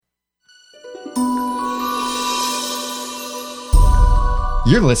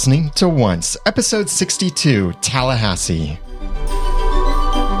You're listening to Once, episode 62, Tallahassee.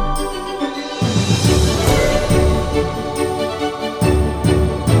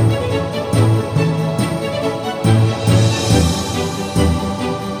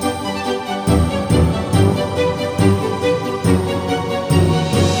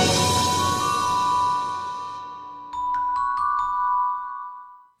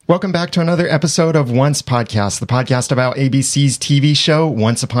 Welcome back to another episode of Once Podcast, the podcast about ABC's TV show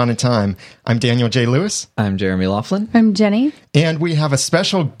Once Upon a Time. I'm Daniel J. Lewis. I'm Jeremy Laughlin. I'm Jenny. And we have a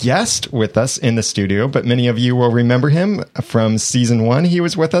special guest with us in the studio, but many of you will remember him from season 1. He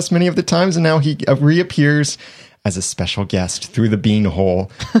was with us many of the times, and now he reappears as a special guest through the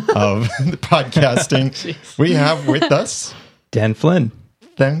beanhole of the podcasting. We have with us Dan Flynn.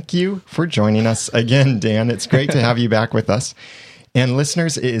 Thank you for joining us again, Dan. It's great to have you back with us. And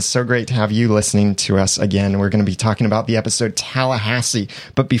listeners, it is so great to have you listening to us again. We're going to be talking about the episode Tallahassee.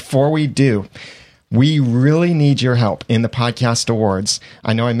 But before we do, we really need your help in the podcast awards.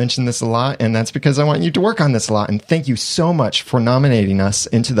 I know I mentioned this a lot, and that's because I want you to work on this a lot. And thank you so much for nominating us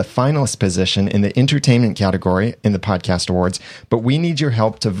into the finalist position in the entertainment category in the podcast awards. But we need your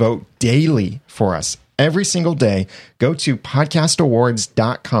help to vote daily for us. Every single day, go to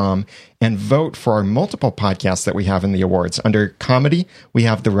podcastawards.com and vote for our multiple podcasts that we have in the awards. Under comedy, we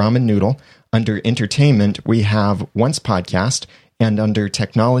have The Ramen Noodle. Under entertainment, we have Once Podcast. And under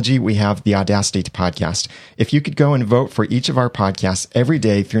technology, we have the Audacity Podcast. If you could go and vote for each of our podcasts every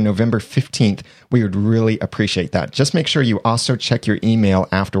day through November 15th, we would really appreciate that. Just make sure you also check your email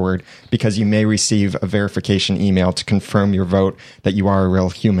afterward, because you may receive a verification email to confirm your vote that you are a real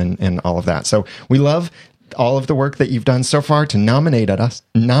human and all of that. So we love all of the work that you've done so far to nominate us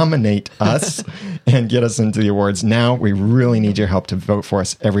and get us into the awards. Now we really need your help to vote for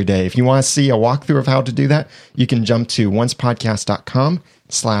us every day. If you want to see a walkthrough of how to do that, you can jump to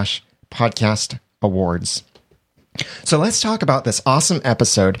oncepodcast.com/podcast awards. So let's talk about this awesome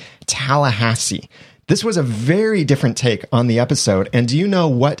episode, Tallahassee. This was a very different take on the episode. And do you know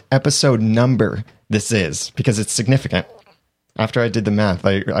what episode number this is? Because it's significant. After I did the math,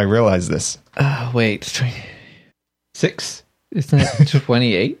 I realized this. Wait. 6? Isn't it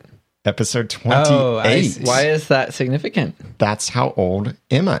 28? Episode 28. Oh, Why is that significant? That's how old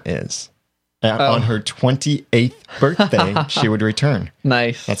Emma is. On her 28th birthday, she would return.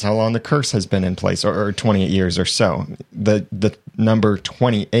 Nice. That's how long the curse has been in place, or 28 years or so. The number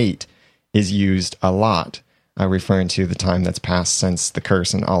 28 is used a lot, referring to the time that's passed since the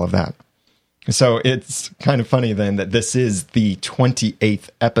curse and all of that. So it's kind of funny then that this is the 28th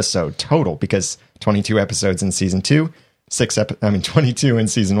episode total, because 22 episodes in season 2, 22 in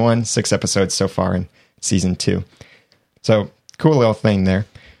season 1, 6 episodes so far in season 2. So cool little thing there.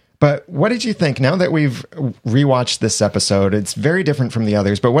 But what did you think now that we've rewatched this episode? It's very different from the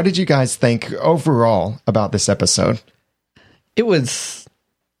others, but what did you guys think overall about this episode? It was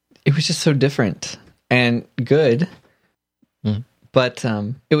just so different and good. Mm. But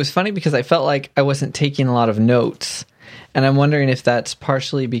it was funny because I felt like I wasn't taking a lot of notes. And I'm wondering if that's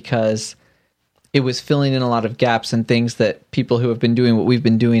partially because it was filling in a lot of gaps and things that people who have been doing what we've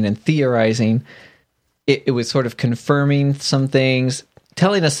been doing and theorizing, it was sort of confirming some things,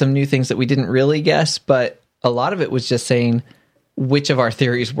 telling us some new things that we didn't really guess, but a lot of it was just saying which of our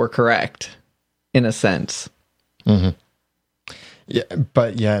theories were correct, in a sense. Mm-hmm. Yeah,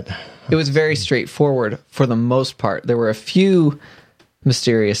 but yet it was very straightforward for the most part. There were a few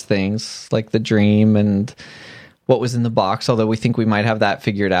mysterious things like the dream and what was in the box, although we think we might have that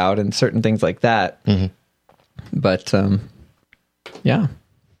figured out, and certain things like that. Mm-hmm. But yeah.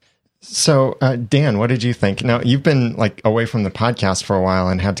 So Dan, what did you think? Now you've been away from the podcast for a while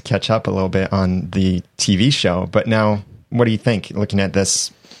and had to catch up a little bit on the TV show, but now what do you think looking at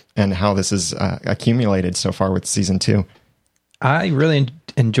this and how this is accumulated so far with season 2? I really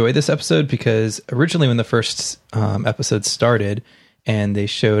enjoyed this episode because originally when the first episode started and they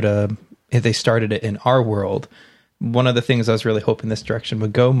showed they started it in our world, one of the things I was really hoping this direction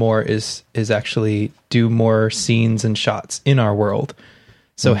would go more is actually do more scenes and shots in our world.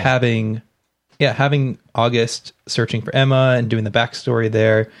 So having August searching for Emma and doing the backstory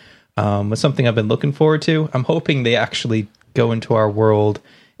there was something I've been looking forward to. I'm hoping they actually go into our world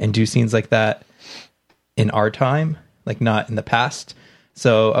and do scenes like that in our time, like not in the past.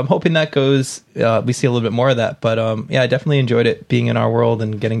 So I'm hoping that goes, we see a little bit more of that. But I definitely enjoyed it being in our world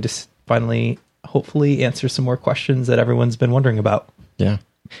and getting to finally, hopefully, answer some more questions that everyone's been wondering about. Yeah.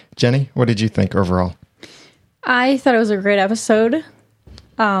 Jenny, what did you think overall? I thought it was a great episode.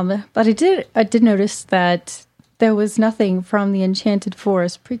 But I did notice that there was nothing from the Enchanted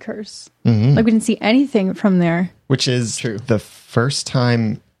Forest Precurse. Like, we didn't see anything from there. Which is the first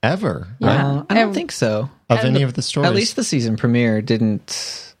time ever, right? I don't think so. Of any of the stories. At least the season premiere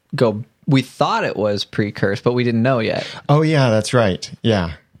didn't go... We thought it was pre-curse, but we didn't know yet. Oh, yeah, that's right.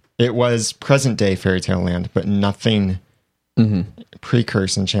 Yeah. It was present-day Fairy Tale Land, but nothing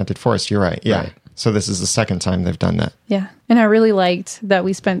pre-curse Enchanted Forest. You're right. Yeah. Right. So this is the second time they've done that. Yeah. And I really liked that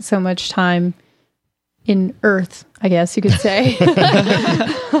we spent so much time in Earth, I guess you could say.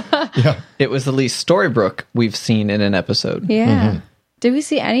 Yeah. It was the least Storybrooke we've seen in an episode. Yeah. Did we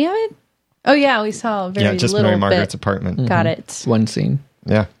see any of it? Oh, yeah, we saw a very just little Mary Margaret's bit. apartment. Got it. One scene.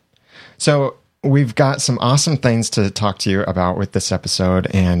 Yeah. So we've got some awesome things to talk to you about with this episode,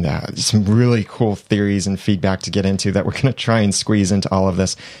 and some really cool theories and feedback to get into that we're going to try and squeeze into all of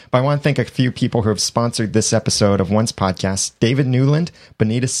this. But I want to thank a few people who have sponsored this episode of Once Podcast: David Newland,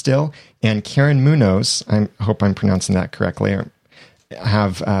 Bonita Still, and Karen Munoz. I hope I'm pronouncing that correctly.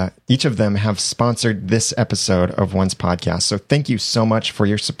 Have each of them have sponsored this episode of Once Podcast. So thank you so much for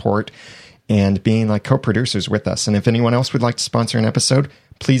your support and being like co-producers with us. And if anyone else would like to sponsor an episode,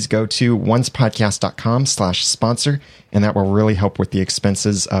 please go to oncepodcast.com/sponsor, and that will really help with the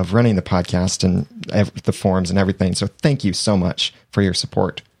expenses of running the podcast and the forums and everything. So thank you so much for your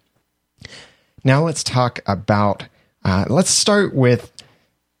support. Now let's talk about, let's start with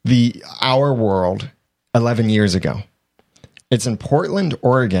our world 11 years ago. It's in Portland,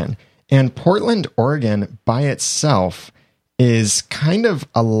 Oregon, and Portland, Oregon by itself is kind of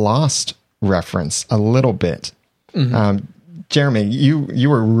a lost reference a little bit. Jeremy, you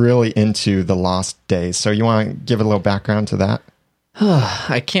were really into the Lost Days, so you want to give a little background to that?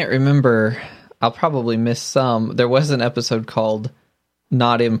 I can't remember. I'll probably miss some. There was an episode called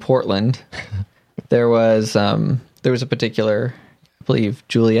Not in Portland. There was a particular, I believe,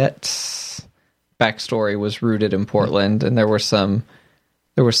 Juliet's backstory was rooted in Portland, and there were some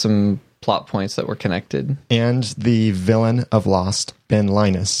plot points that were connected. And the villain of Lost, Ben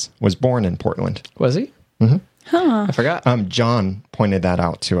Linus, was born in Portland. Was he? Huh. I forgot. John pointed that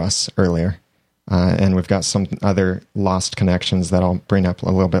out to us earlier. And we've got some other Lost connections that I'll bring up a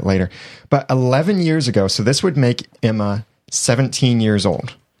little bit later. But 11 years ago, so this would make Emma 17 years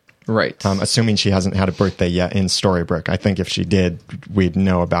old. Right. Assuming she hasn't had a birthday yet in Storybrooke. I think if she did, we'd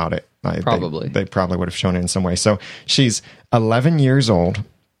know about it. Probably. They probably would have shown it in some way. So she's 11 years old.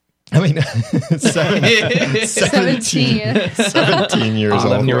 I mean, 17 years old.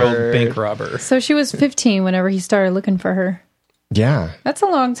 11-year-old bank robber. So she was 15 whenever he started looking for her. Yeah. That's a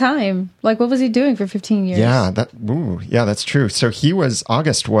long time. Like, what was he doing for 15 years? Yeah, that's true. So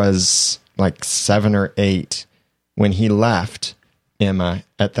August was like 7 or 8 when he left Emma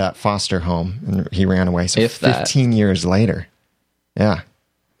at that foster home, and he ran away. So 15 years later. Yeah.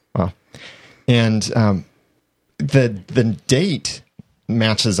 Well, and the date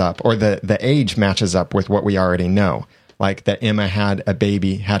matches up, or the age matches up with what we already know. Like that Emma had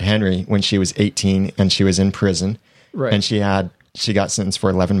Henry when she was 18 and she was in prison. Right. And she got sentenced for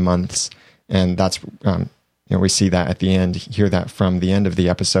 11 months. And that's, we see that at the end, hear that from the end of the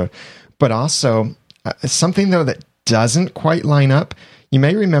episode. But also something though that doesn't quite line up. You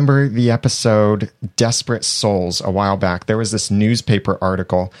may remember the episode Desperate Souls a while back. There was this newspaper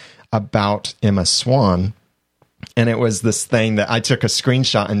article about Emma Swan. And it was this thing that I took a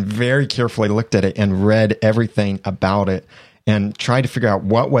screenshot and very carefully looked at it and read everything about it and tried to figure out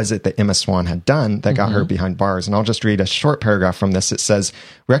what was it that Emma Swan had done that got her behind bars. And I'll just read a short paragraph from this. It says,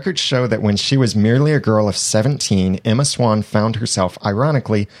 records show that when she was merely a girl of 17, Emma Swan found herself,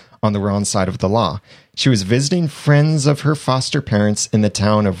 ironically, on the wrong side of the law. She was visiting friends of her foster parents in the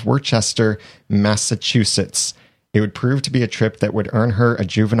town of Worcester, Massachusetts. It would prove to be a trip that would earn her a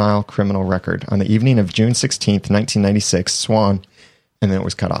juvenile criminal record. On the evening of June 16th, 1996, Swan, and then it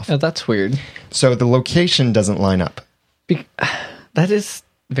was cut off. Oh, that's weird. So the location doesn't line up. That is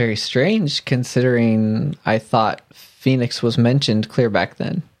very strange, considering I thought Phoenix was mentioned clear back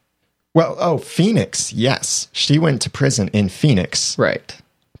then. Well, Phoenix, yes. She went to prison in Phoenix. Right.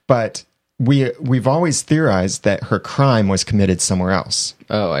 But we've always theorized that her crime was committed somewhere else.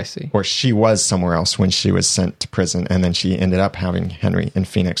 Oh, I see. Or she was somewhere else when she was sent to prison, and then she ended up having Henry in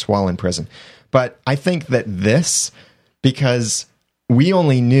Phoenix while in prison. But I think that because we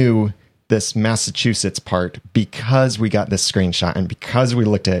only knew this Massachusetts part because we got this screenshot and because we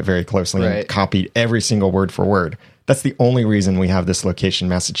looked at it very closely and copied every single word for word. That's the only reason we have this location,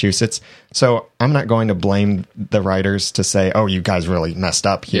 Massachusetts. So I'm not going to blame the writers to say, oh, you guys really messed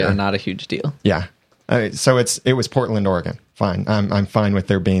up here. Yeah, not a huge deal. Yeah. So it was Portland, Oregon. Fine. I'm fine with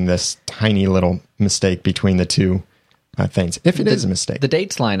there being this tiny little mistake between the two things. If it is a mistake. The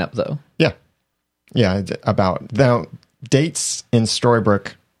dates line up, though. Yeah. Yeah, about now dates in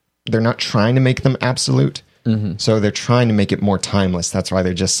Storybrooke, they're not trying to make them absolute. So they're trying to make it more timeless. That's why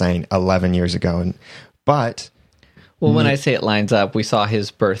they're just saying 11 years ago. But Well, when I say it lines up, we saw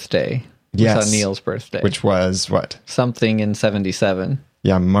his birthday. We Yes. saw Neil's birthday. which was what? Something in 77.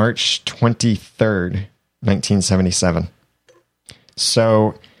 Yeah, March 23rd, 1977.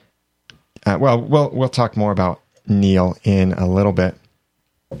 So, we'll talk more about Neil in a little bit.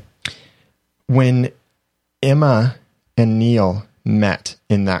 When Emma and Neil met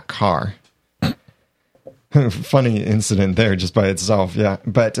in that car, funny incident there just by itself, yeah.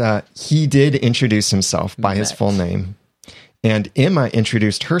 But he did introduce himself by his full name, and Emma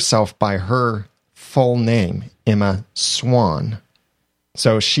introduced herself by her full name, Emma Swan.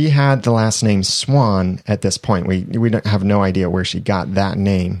 So she had the last name Swan at this point. We don't have no idea where she got that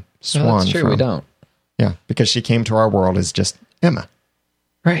name Swan No, that's true. from. We don't. Yeah, because she came to our world as just Emma.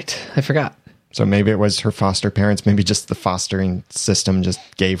 Right. I forgot. So maybe it was her foster parents. Maybe just the fostering system just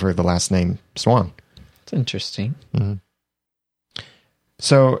gave her the last name Swan. It's interesting.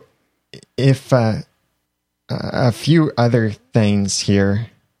 So if a few other things here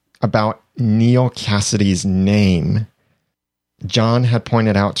about Neil Cassidy's name. John had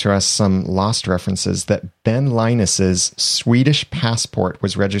pointed out to us some lost references that Ben Linus's Swedish passport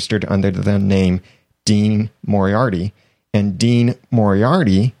was registered under the name Dean Moriarty, and Dean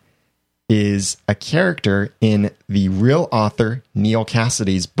Moriarty is a character in the real author Neil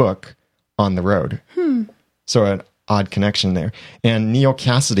Cassidy's book On the Road. So an odd connection there. And Neil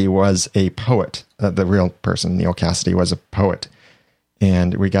Cassidy was a poet. The real person, Neil Cassidy, was a poet.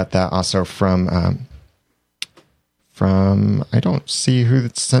 And we got that also from I don't see who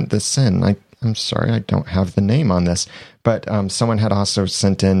sent this in. I'm sorry, I don't have the name on this. But someone had also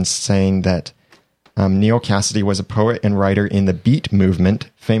sent in saying that Neil Cassidy was a poet and writer in the Beat movement,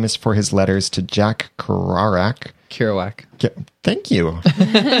 famous for his letters to Jack Kerouac. Thank you.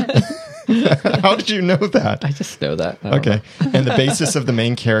 How did you know that? I just know that. I don't Okay. And the basis of the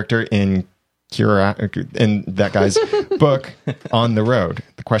main character in that guy's book, On the Road.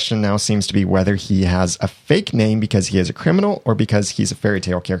 The question now seems to be whether he has a fake name because he is a criminal or because he's a fairy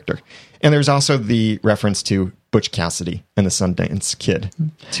tale character. And there's also the reference to Butch Cassidy and the Sundance Kid,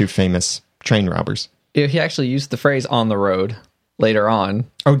 two famous train robbers. know. He actually used the phrase on the road later on.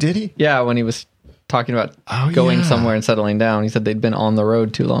 Oh, did he? Yeah, when he was talking about going yeah. somewhere and settling down, he said they'd been on the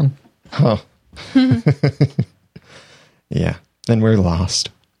road too long. Oh. Yeah. Then we're lost.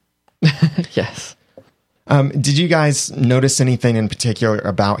 Yes. Did you guys notice anything in particular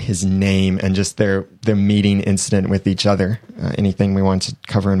about his name and just their meeting incident with each other? Anything we want to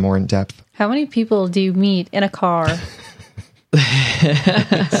cover in more in depth? How many people do you meet in a car?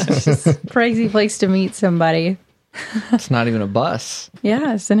 It's just a crazy place to meet somebody. It's not even a bus.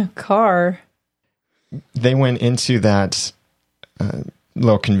 Yeah, it's in a car. They went into that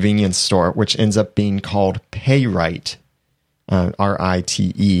little convenience store, which ends up being called Payrite,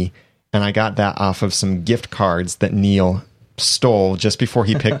 RITE. And I got that off of some gift cards that Neil stole just before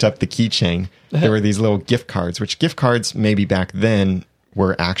he picked up the keychain. There were these little gift cards, which gift cards maybe back then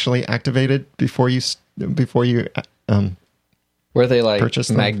were actually activated before you Were they like Purchase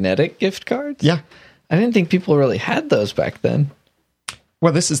them? magnetic gift cards? yeah. I didn't think people really had those back then.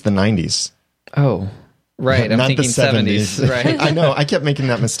 Well, this is the 90s. Oh, right. I'm Not thinking the 70s. Right. I know. I kept making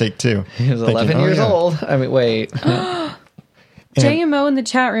that mistake too. He was Thinking, 11 oh, years yeah. old. I mean, wait. JMO in the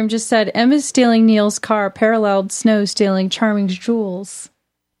chat room just said, Emma's stealing Neil's car paralleled Snow stealing Charming's jewels.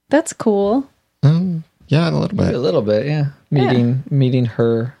 That's cool. Yeah, a little A bit. little bit, yeah. Meeting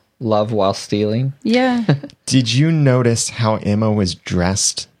her love while stealing. Yeah. Did you notice how Emma was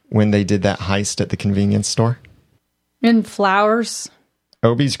dressed when they did that heist at the convenience store? And flowers.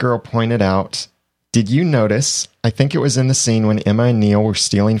 Obi's girl pointed out, did you notice, I think it was in the scene when Emma and Neil were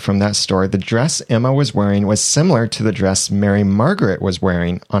stealing from that store, the dress Emma was wearing was similar to the dress Mary Margaret was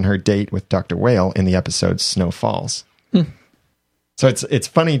wearing on her date with Dr. Whale in the episode Snow Falls. So it's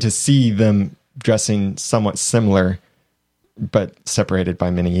funny to see them dressing somewhat similar, but separated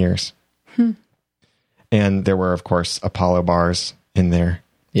by many years. And there were, of course, Apollo bars in there.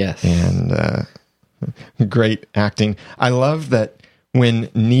 Yes. And great acting. I love that when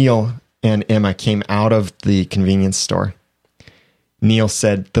Neil and Emma came out of the convenience store, Neil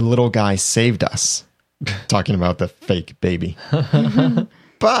said, the little guy saved us, talking about the fake baby.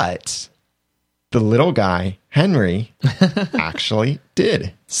 But the little guy, Henry, actually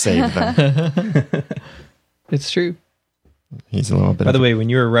did save them. It's true. He's a little bit By the of way, when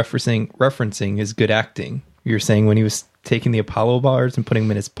you were referencing his good acting, you were saying when he was taking the Apollo bars and putting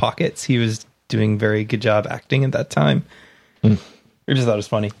them in his pockets, he was doing very good job acting at that time. I just thought it was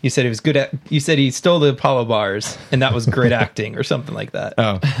funny. You said he was good at. You said he stole the Apollo bars, and that was great acting, or something like that.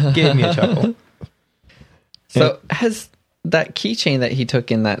 Oh, Gave me a chuckle. So has that keychain that he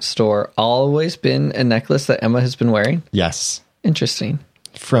took in that store always been a necklace that Emma has been wearing? yes. Interesting.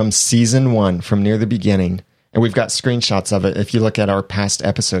 From season 1, from near the beginning. And we've got screenshots of it. If you look at our past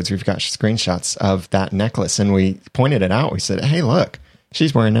episodes, we've got screenshots of that necklace. And we pointed it out. We said, hey, look,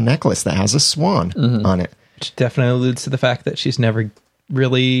 she's wearing a necklace that has a swan on it. Which definitely alludes to the fact that she's never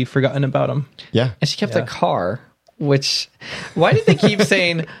really forgotten about him. Yeah. And she kept a car, which, why did they keep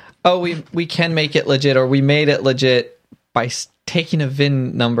saying, oh, we can make it legit, or we made it legit by taking a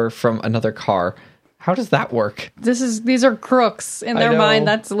VIN number from another car? How does that work? These are crooks in their know. mind.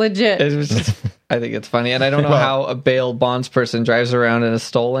 That's legit. It was just, I think it's funny. And I don't know how a bail bonds person drives around in a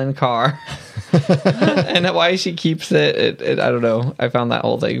stolen car and why she keeps it. I don't know. I found that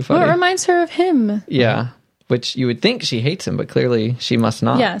whole thing funny. Well, it reminds her of him. Yeah. Which you would think she hates him, but clearly she must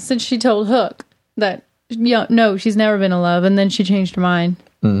not. Yeah, since she told Hook that, no, she's never been in love, and then she changed her mind.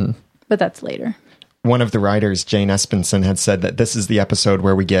 Mm. But that's later. One of the writers, Jane Espenson, had said that this is the episode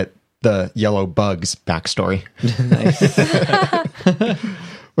where we get the yellow bugs backstory. Nice.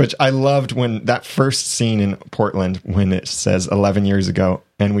 Which I loved when that first scene in Portland, when it says 11 years ago,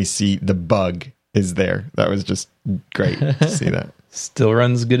 and we see the bug is there. That was just great to see that. Still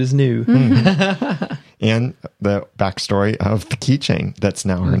runs good as new. And the backstory of the keychain that's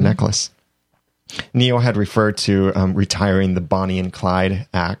now her necklace. Neil had referred to retiring the Bonnie and Clyde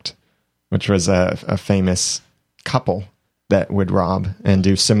act, which was a famous couple that would rob and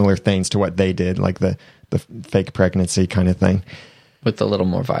do similar things to what they did, like the fake pregnancy kind of thing. With a little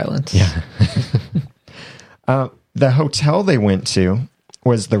more violence. Yeah. The hotel they went to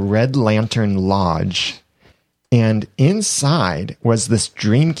was the Red Lantern Lodge, and inside was this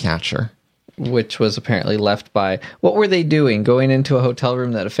dream catcher. Which was apparently left by... What were they doing? Going into a hotel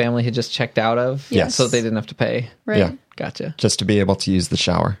room that a family had just checked out of? Yes. So they didn't have to pay? Right? Yeah. Gotcha. Just to be able to use the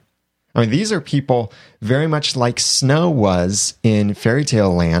shower. I mean, these are people very much like Snow was in Fairy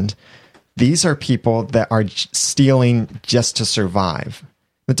Tale Land. These are people that are stealing just to survive.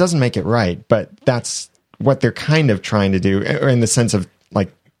 That doesn't make it right, but that's what they're kind of trying to do, in the sense of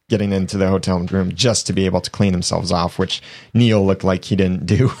like getting into the hotel room just to be able to clean themselves off, which Neil looked like he didn't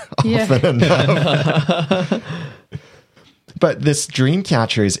do often enough. But this dream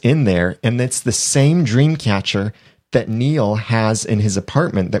catcher is in there, and it's the same dream catcher that Neil has in his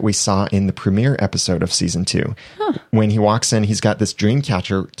apartment that we saw in the premiere episode of season 2. When he walks in, he's got this dream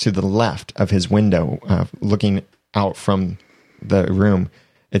catcher to the left of his window, looking out from the room.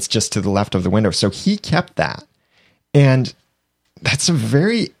 It's just to the left of the window. So he kept that. And that's a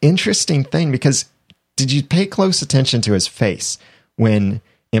very interesting thing, because did you pay close attention to his face when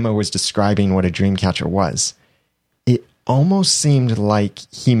Emma was describing what a dream catcher was? It almost seemed like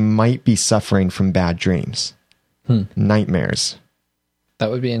he might be suffering from bad dreams. Nightmares. That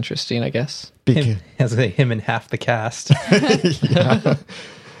would be interesting, I guess. Him, as I say, him and half the cast. Yeah.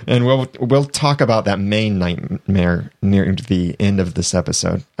 And we'll talk about that main nightmare near the end of this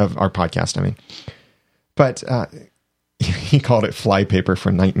episode of our podcast, I mean. But he called it flypaper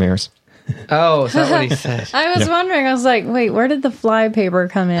for nightmares. Oh, is that what he said? I was wondering, I was like, wait, where did the fly paper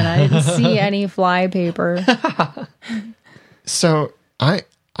come in? I didn't see any fly paper. So I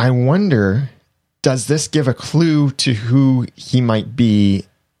wonder, does this give a clue to who he might be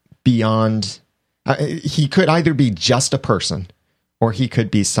beyond? He could either be just a person, or he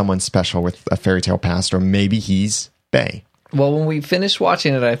could be someone special with a fairy tale past, or maybe he's Bay. Well, when we finished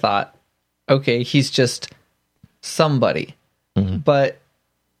watching it, I thought, okay, he's just somebody. But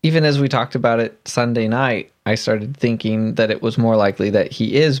even as we talked about it Sunday night, I started thinking that it was more likely that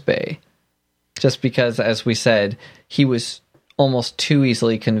he is Bay. Just because, as we said, he was almost too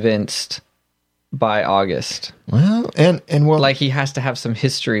easily convinced by August. Well, and we'll Like he has to have some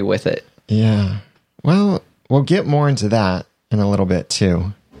history with it. yeah. Well, we'll get more into that in a little bit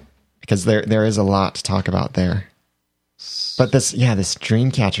too, because there is a lot to talk about there. But this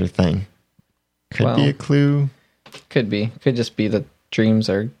Dreamcatcher thing could be a clue. Could be. Could just be that dreams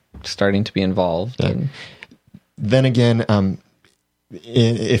are starting to be involved. Yeah. And Then again,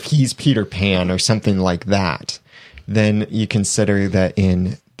 if he's Peter Pan or something like that, then you consider that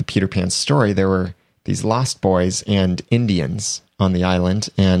in the Peter Pan story, there were these lost boys and Indians on the island,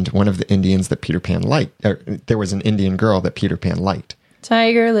 and one of the Indians that Peter Pan liked, or there was an Indian girl that Peter Pan liked.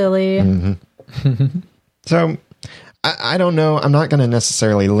 Tiger Lily. So I don't know. I'm not going to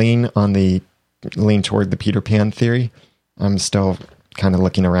necessarily lean toward the Peter Pan theory. I'm still kind of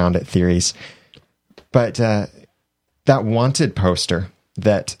looking around at theories. But that Wanted poster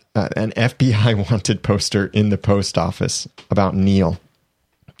that an FBI wanted poster in the post office about Neil.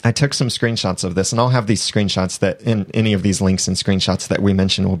 I took some screenshots of this, and I'll have these screenshots that in any of these links and screenshots that we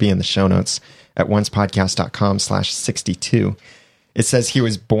mentioned will be in the show notes at oncepodcast.com/62. It says he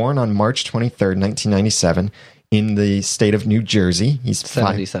was born on March 23rd, 1997 in the state of New Jersey. He's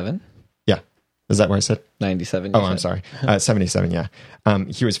 77? Yeah. Is that what I said? 97. Oh, I'm sorry. 77, yeah.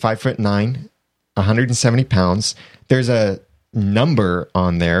 He was 5'9", 170 pounds. There's a number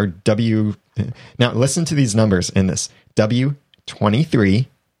on there. Now, listen to these numbers in this. W23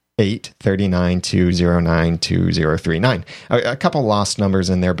 839 209 2039. A couple lost numbers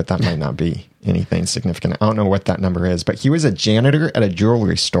in there, but that might not be anything significant. I don't know what that number is, but he was a janitor at a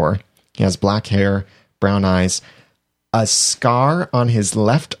jewelry store. He has black hair, brown eyes, a scar on his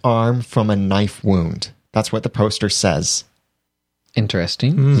left arm from a knife wound. That's what the poster says.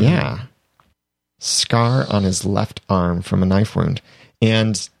 Interesting. Yeah. Scar on his left arm from a knife wound.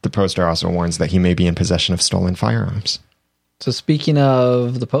 And the poster also warns that he may be in possession of stolen firearms. So speaking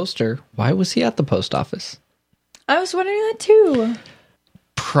of the poster, why was he at the post office? I was wondering that too.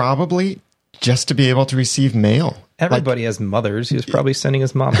 Probably just to be able to receive mail. Everybody has mothers. He was probably sending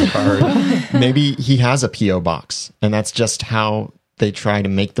his mom a card. Maybe he has a P.O. box, and that's just how they try to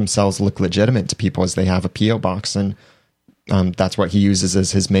make themselves look legitimate to people, as they have a P.O. box, and that's what he uses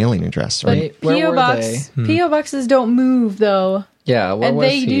as his mailing address. Right? Where were they? P.O. boxes don't move, though. Yeah, where and was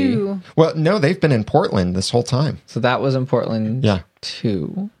they he? do. Well, no, they've been in Portland this whole time. So that was in Portland, Yeah.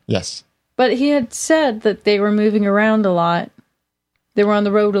 too. Yes. But he had said that they were moving around a lot. They were on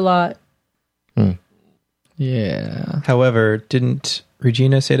the road a lot. Yeah. However, didn't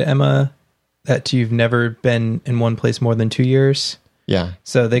Regina say to Emma that you've never been in one place more than 2 years? Yeah.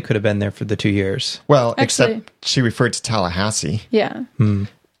 So they could have been there for the 2 years. Well, Actually- except she referred to Tallahassee. Yeah.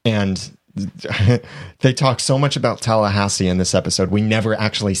 And they talk so much about Tallahassee in this episode. We never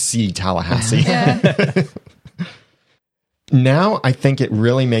actually see Tallahassee. Yeah. Now I think it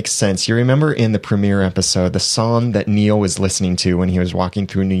really makes sense. You remember in the premiere episode, the song that Neil was listening to when he was walking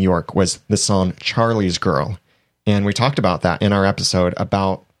through New York was the song Charlie's Girl. And we talked about that in our episode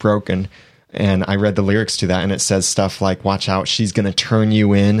about Broken. And I read the lyrics to that, and it says stuff like, watch out, she's going to turn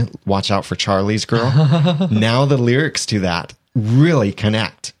you in. Watch out for Charlie's Girl. Now the lyrics to that really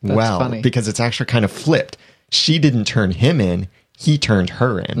connect funny. because it's actually kind of flipped. She didn't turn him in. He turned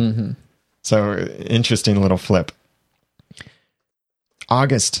her in. So interesting little flip.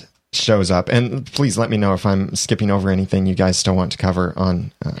 August shows up, and please let me know if I'm skipping over anything you guys still want to cover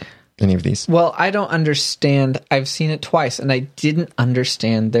on any of these. Well, I don't understand. I've seen it twice, and I didn't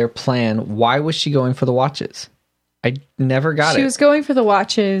understand their plan. Why was she going for the watches? I never got She it. was going for the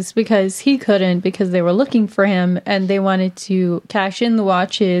watches because he couldn't, because they were looking for him, and they wanted to cash in the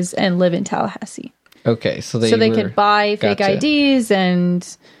watches and live in Tallahassee. Okay, so they could buy fake Gotcha. IDs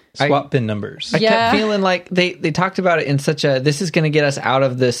and... Swap PIN numbers. I Yeah. kept feeling like they talked about it in such a, this is going to get us out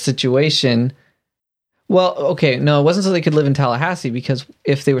of this situation. Well, okay, no, it wasn't so they could live in Tallahassee, because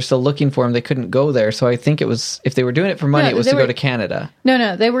if they were still looking for him, they couldn't go there. So I think it was, if they were doing it for money, No, it was they to go were- to Canada.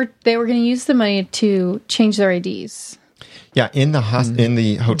 No, they were going to use the money to change their IDs. Yeah, in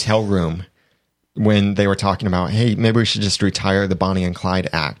the hotel room, when they were talking about, hey, maybe we should just retire the Bonnie and Clyde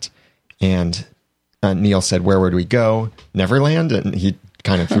Act. And Neil said, where would we go? Neverland? And he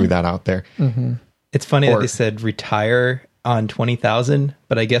kind of threw that out there. It's funny Or- that they said retire on 20,000,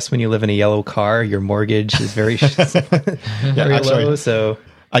 but I guess when you live in a yellow car, your mortgage is very, very actually- low. So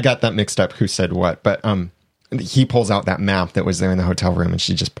I got that mixed up who said what, but he pulls out that map that was there in the hotel room, and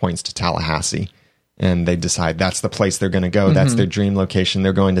she just points to Tallahassee, and they decide that's the place they're going to go. That's their dream location.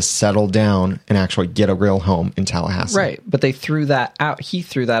 They're going to settle down and actually get a real home in Tallahassee. Right, but they threw that out. He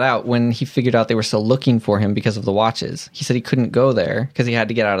threw that out when he figured out they were still looking for him because of the watches. He said he couldn't go there because he had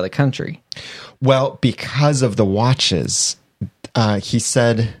to get out of the country. Well, because of the watches, he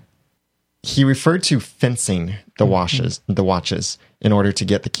said he referred to fencing the watches in order to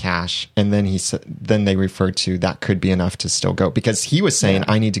get the cash, and then he said then they referred to that could be enough to still go, because he was saying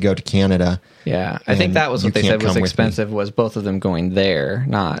I need to go to Canada. Yeah, I think And that was you what they can't said was come with me. expensive, was both of them going there,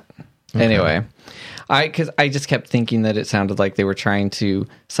 not... Anyway, because I just kept thinking that it sounded like they were trying to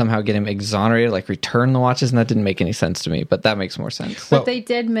somehow get him exonerated, like return the watches, and that didn't make any sense to me, but that makes more sense. But they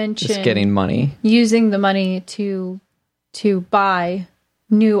did mention Just getting money. using the money to buy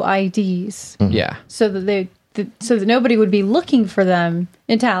new IDs Yeah. so that so that nobody would be looking for them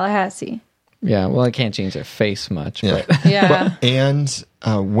in Tallahassee. Yeah, well, I can't change their face much, Yeah. but... Yeah. And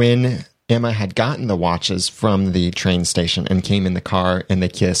when Emma had gotten the watches from the train station and came in the car and they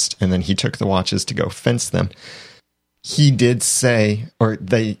kissed, and then he took the watches to go fence them, he did say, or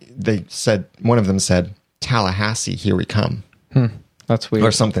they said, one of them said, Tallahassee, here we come. That's weird.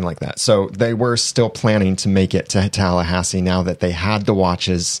 Or something like that. So they were still planning to make it to Tallahassee now that they had the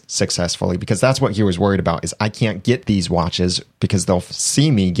watches successfully, because that's what he was worried about, is I can't get these watches because they'll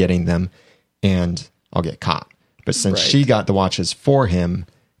see me getting them and I'll get caught. But since she got the watches for him,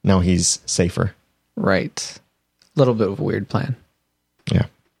 now he's safer. Right. A little bit of a weird plan. Yeah.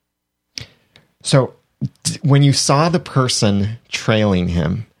 So when you saw the person trailing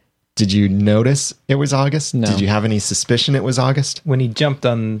him, did you notice it was August? No. Did you have any suspicion it was August? When he jumped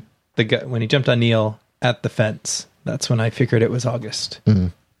on Neil at the fence, that's when I figured it was August. Mm-hmm.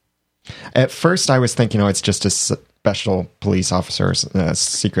 At first, I was thinking, it's just a special police officer, a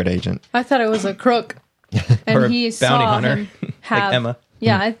secret agent. I thought it was a crook. And Or a he bounty saw hunter, him like have, Emma.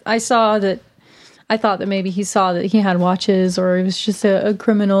 Yeah, I saw that. I thought that maybe he saw that he had watches, or it was just a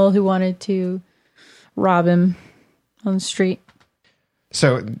criminal who wanted to rob him on the street.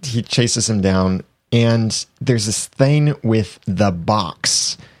 So he chases him down, and there's this thing with the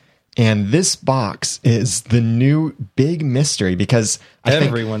box. And this box is the new big mystery, because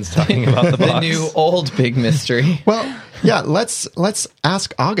Everyone's talking about the The box. new old big mystery. Well, yeah, let's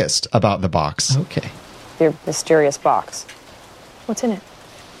ask August about the box. Okay. Your mysterious box. What's in it?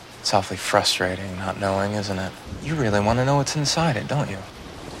 It's awfully frustrating not knowing, isn't it? You really want to know what's inside it, don't you?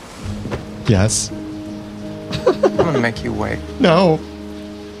 Yes. I'm gonna make you wait. No.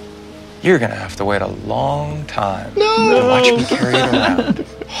 You're gonna have to wait a long time to watch me carry it around,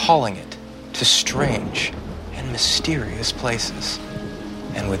 hauling it to strange and mysterious places.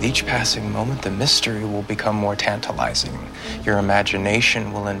 And with each passing moment, the mystery will become more tantalizing. Your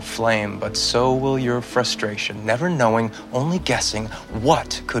imagination will inflame, but so will your frustration, never knowing, only guessing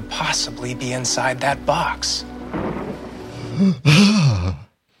what could possibly be inside that box.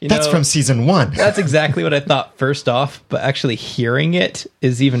 That's from season 1. That's exactly what I thought first off, but actually hearing it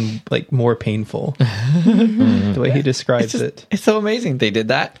is even more painful. The way he describes it. It's so amazing. They did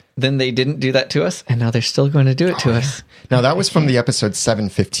that. Then they didn't do that to us. And now they're still going to do it to us. Now, that was from the episode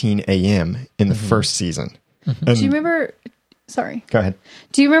 7:15 a.m. in the first season. Do you remember? Sorry. Go ahead.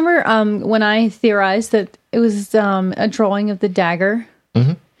 Do you remember when I theorized that it was a drawing of the dagger?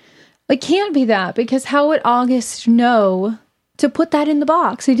 Mm-hmm. It can't be that, because how would August know to put that in the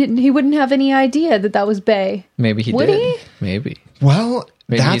box? He wouldn't have any idea that was Bay. Maybe he Would did. he? Maybe. Well,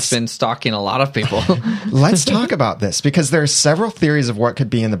 Maybe he's been stalking a lot of people. Let's talk about this, because there are several theories of what could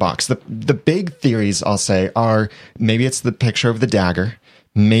be in the box. The big theories, I'll say, are maybe it's the picture of the dagger.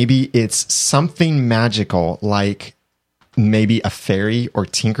 Maybe it's something magical, like maybe a fairy or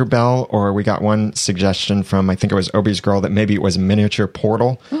Tinkerbell, or we got one suggestion from, I think it was Obi's girl, that maybe it was a miniature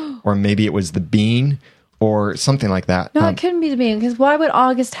portal, or maybe it was the bean, or something like that. No, it couldn't be the bean, because why would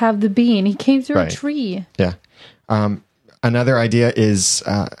August have the bean? He came through Right. a tree. Yeah. Another idea is,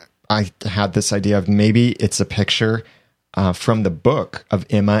 I had this idea of maybe it's a picture from the book of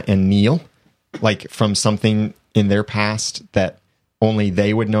Emma and Neil, like from something in their past that only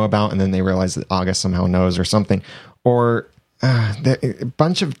they would know about, and then they realize that August somehow knows, or something. Or a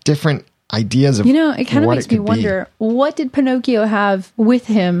bunch of different ideas of It kind of what makes it me could wonder, what did Pinocchio have with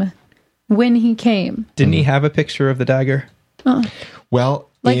him when he came? Didn't he have a picture of the dagger? be. Well,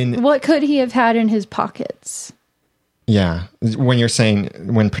 What could he have had in his pockets? yeah, when you're saying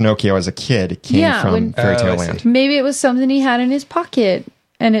when Pinocchio as a kid came from when- Fairy Tale I Land. see. Maybe it was something he had in his pocket,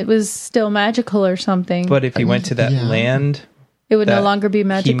 and it was still magical or something. But if he went to that yeah. land, it would no that longer be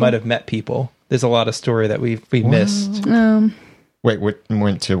magical. he might have met people. There's a lot of story that we missed. Wait,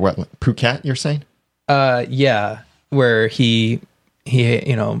 went to what? Phuket, you're saying? Yeah, where he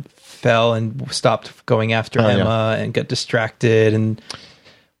fell and stopped going after Emma and got distracted, and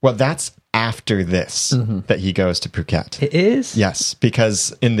Well, that's after this that he goes to Phuket. it is. Yes,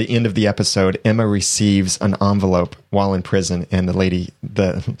 because in the end of the episode, Emma receives an envelope while in prison, and the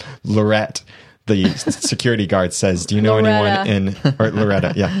Lorette, the security guard, says, "Do you know Loretta. anyone in?" Or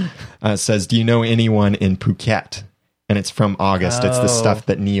Loretta, yeah, says, "Do you know anyone in Phuket?" And it's from August. It's the stuff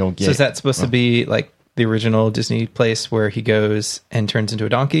that Neil gets. So is that supposed to be like the original Disney place where he goes and turns into a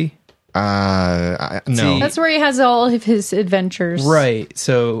donkey? No. That's where he has all of his adventures. Right.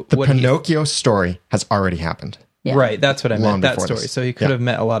 So The what he- Pinocchio story has already happened. Yeah. Right, that's what I Long meant. That before story. this. So he could Yeah. have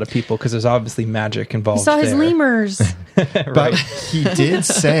met a lot of people because there's obviously magic involved. He saw his there. lemurs. But he did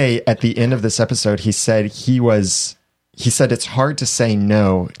say at the end of this episode, he said it's hard to say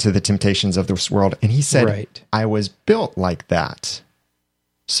no to the temptations of this world. And he said, Right. I was built like that.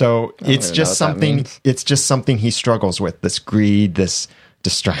 So it's really just know what that something, means. it's just something he struggles with, this greed, this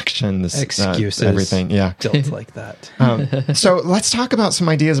distraction, this Excuses. everything. Yeah. Built like that. So let's talk about some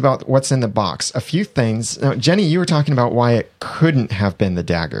ideas about what's in the box. A few things. Now, Jenny, you were talking about why it couldn't have been the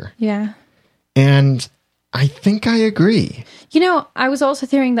dagger. Yeah. And I think I agree. I was also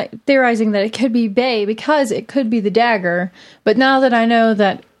theorizing that it could be Bay because it could be the dagger. But now that I know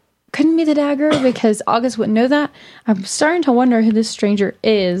that couldn't be the dagger because August wouldn't know that, I'm starting to wonder who this stranger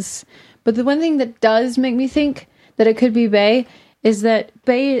is. But the one thing that does make me think that it could be Bay is that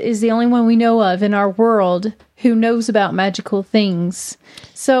Bay is the only one we know of in our world who knows about magical things.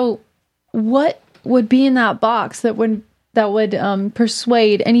 So what would be in that box that would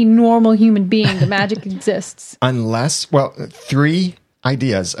persuade any normal human being that magic exists? Unless, 3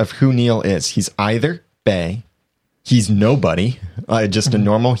 ideas of who Neil is. He's either Bay, he's nobody, just a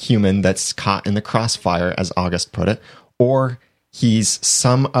normal human that's caught in the crossfire, as August put it, or he's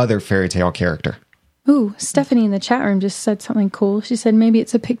some other fairy tale character. Ooh, Stephanie in the chat room just said something cool. She said maybe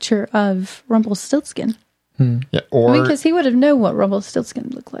it's a picture of Rumpelstiltskin. Yeah, or because he would have known what Rumpelstiltskin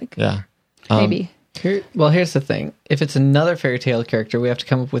looked like. Yeah. Maybe. Here's the thing. If it's another fairy tale character, we have to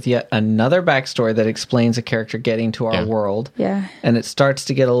come up with yet another backstory that explains a character getting to our world. Yeah. And it starts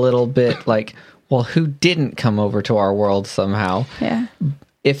to get a little bit like, well, who didn't come over to our world somehow? Yeah.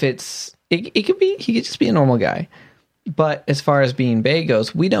 If he could just be a normal guy. But as far as being Bay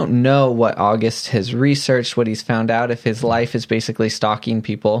goes, we don't know what August has researched, what he's found out, if his life is basically stalking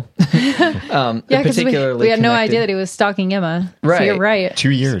people. Because we had no idea that he was stalking Emma. Right. So you're right. 2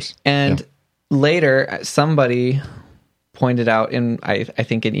 years. And later, somebody pointed out I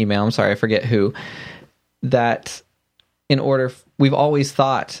think in email, I'm sorry, I forget who, that we've always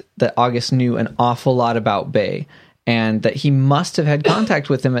thought that August knew an awful lot about Bay, and that he must have had contact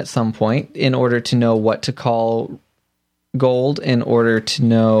with him at some point in order to know what to call Gold, in order to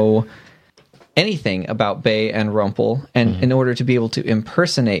know anything about Bay and Rumple, and in order to be able to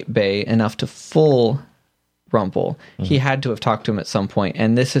impersonate Bay enough to fool Rumple, he had to have talked to him at some point,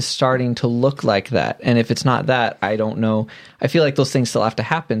 and this is starting to look like that. And if it's not that, I don't know. I feel like those things still have to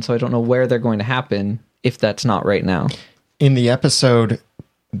happen, so I don't know where they're going to happen if that's not right now. In the episode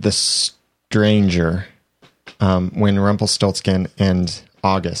The Stranger, when Rumpelstiltskin and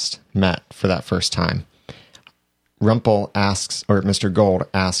August met for that first time, Mr. Gold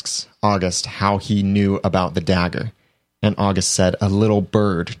asks August how he knew about the dagger. And August said, "A little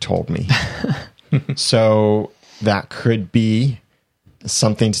bird told me." So that could be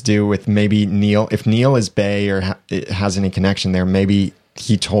something to do with maybe Neil. If Neil is Bay or has any connection there, maybe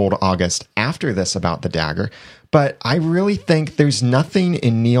he told August after this about the dagger. But I really think there's nothing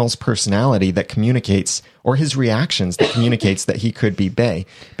in Neil's personality that communicates, or his reactions that communicates that he could be Bay.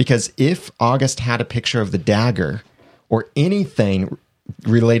 Because if August had a picture of the dagger or anything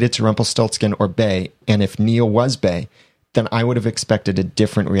related to Rumpelstiltskin or Bay, and if Neil was Bay, then I would have expected a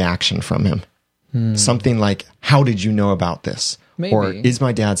different reaction from him. Something like, "How did you know about this?" Maybe. Or "Is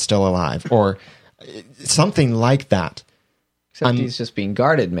my dad still alive?" Or something like that. Except he's just being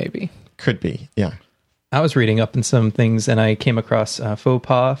guarded, maybe. Could be, yeah. I was reading up on some things, and I came across Faux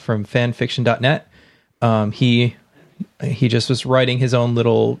Pas from fanfiction.net. He just was writing his own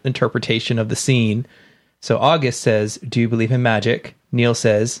little interpretation of the scene. So August says, "Do you believe in magic?" Neil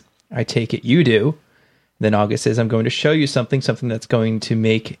says, "I take it you do." Then August says, "I'm going to show you something that's going to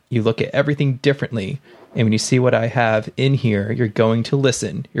make you look at everything differently. And when you see what I have in here, you're going to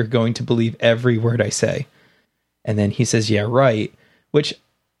listen. You're going to believe every word I say." And then he says, "Yeah, right," which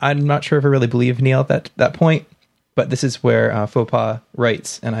I'm not sure if I really believe Neil at that point, but this is where Faux Pas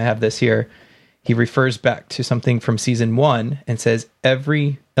writes, and I have this here. He refers back to something from season 1 and says,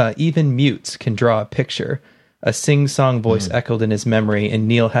 even mutes can draw a picture. A sing-song voice echoed in his memory, and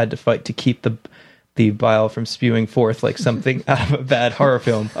Neil had to fight to keep the bile from spewing forth like something out of a bad horror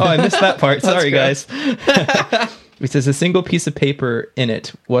film. Oh, I missed that part. Sorry, guys. He says a single piece of paper in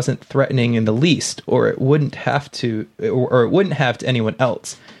it wasn't threatening in the least, or it wouldn't have to anyone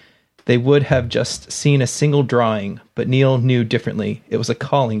else. They would have just seen a single drawing, but Neil knew differently. It was a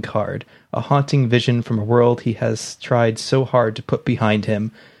calling card, a haunting vision from a world he has tried so hard to put behind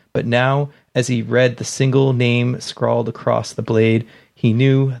him. But now, as he read the single name scrawled across the blade, he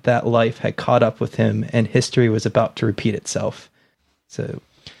knew that life had caught up with him and history was about to repeat itself.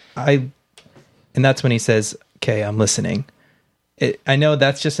 And that's when he says, "Okay, I'm listening." I know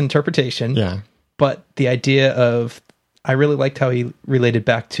that's just interpretation. Yeah. But the idea of, I really liked how he related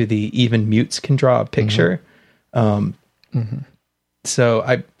back to the even mutes can draw a picture. So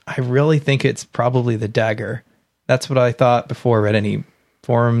I really think it's probably the dagger. That's what I thought before I read any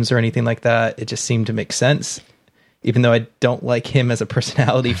forums or anything like that. It just seemed to make sense. Even though I don't like him as a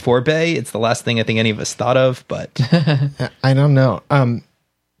personality for Bay, it's the last thing I think any of us thought of, but I don't know. And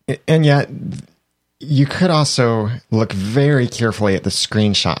yet you could also look very carefully at the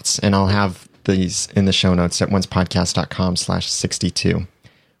screenshots, and I'll have these in the show notes at oncepodcast.com/62.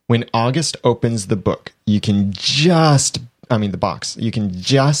 When August opens the book, the box, you can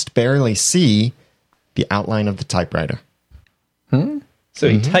just barely see the outline of the typewriter. So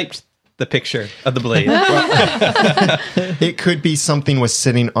he typed the picture of the blade. It could be something was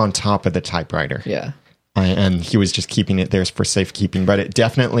sitting on top of the typewriter. Yeah. And he was just keeping it there for safekeeping. But it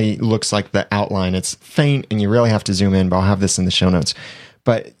definitely looks like the outline. It's faint, and you really have to zoom in, but I'll have this in the show notes.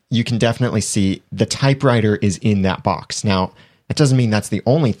 But you can definitely see the typewriter is in that box. Now, that doesn't mean that's the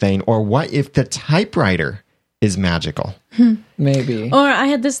only thing. Or what if the typewriter is magical? Maybe. Or I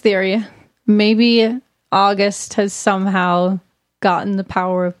had this theory. Maybe August has somehow gotten the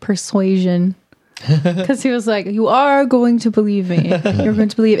power of persuasion. Because he was like, you are going to believe me. You're going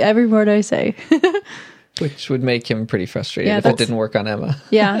to believe every word I say. Which would make him pretty frustrated Yeah, if it didn't work on Emma.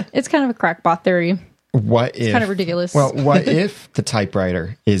 Yeah, it's kind of a crackpot theory. What if, kind of ridiculous. Well, what if the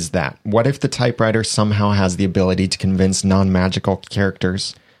typewriter is that? What if the typewriter somehow has the ability to convince non-magical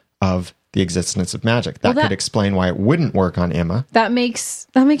characters of the existence of magic? That could explain why it wouldn't work on Emma. That makes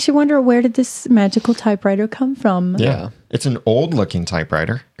you wonder, where did this magical typewriter come from? Yeah. It's an old-looking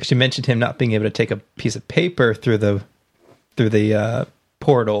typewriter. Because you mentioned him not being able to take a piece of paper through the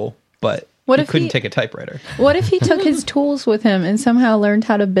portal, but he couldn't take a typewriter. What if he took his tools with him and somehow learned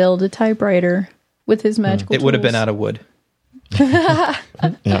how to build a typewriter with his magical tools? It would have been out of wood.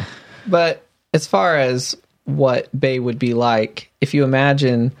 Yeah. But as far as what Bay would be like, if you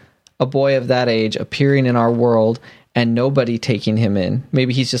imagine a boy of that age appearing in our world and nobody taking him in,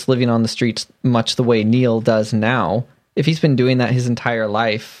 maybe he's just living on the streets much the way Neil does now. If he's been doing that his entire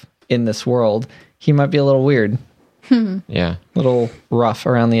life in this world, he might be a little weird. Yeah. A little rough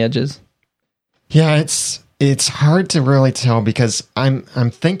around the edges. Yeah, it's hard to really tell because I'm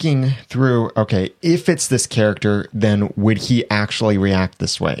thinking through, okay, if it's this character, then would he actually react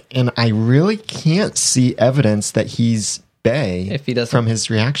this way? And I really can't see evidence that he's Bay If he doesn't, from his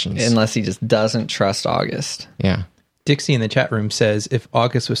reactions. unless he just doesn't trust August. Yeah. Dixie in the chat room says, if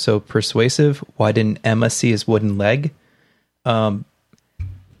August was so persuasive, why didn't Emma see his wooden leg?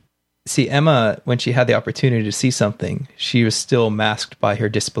 See, Emma, when she had the opportunity to see something, she was still masked by her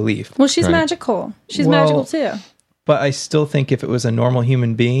disbelief. Well, she's Right. magical. She's magical too. But I still think if it was a normal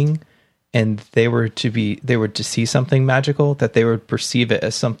human being and they were to see something magical, that they would perceive it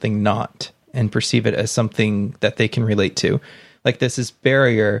as something not, and perceive it as something that they can relate to. Like there's this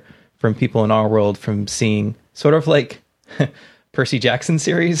barrier from people in our world from seeing, sort of like Percy Jackson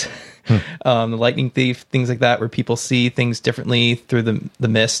series, the Lightning Thief, things like that, where people see things differently through the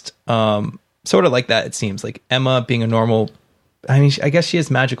mist. Sort of like that, it seems. Like Emma being a normal, I mean, I guess she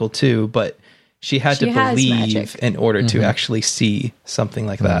is magical too, but she had to believe magic in order to actually see something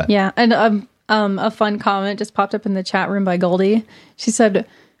like that. Yeah, and a fun comment just popped up in the chat room by Goldie. She said,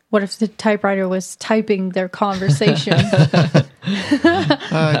 "What if the typewriter was typing their conversation?"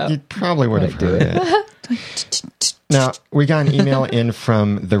 You probably would have heard it. Now, we got an email in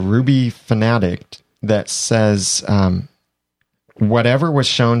from the Ruby Fanatic that says, whatever was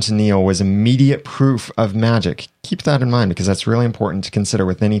shown to Neil was immediate proof of magic. Keep that in mind because that's really important to consider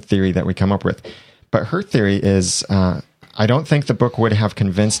with any theory that we come up with. But her theory is, I don't think the book would have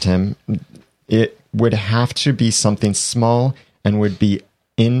convinced him. It would have to be something small and would be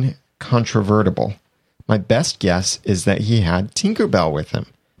incontrovertible. My best guess is that he had Tinkerbell with him.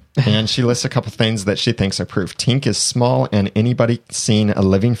 And she lists a couple things that she thinks are proof. Tink is small, and anybody seeing a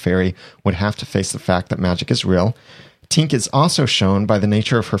living fairy would have to face the fact that magic is real. Tink is also shown by the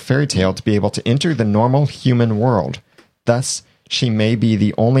nature of her fairy tale to be able to enter the normal human world. Thus, she may be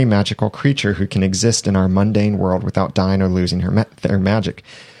the only magical creature who can exist in our mundane world without dying or losing their magic.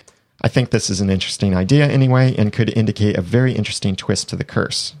 I think this is an interesting idea anyway, and could indicate a very interesting twist to the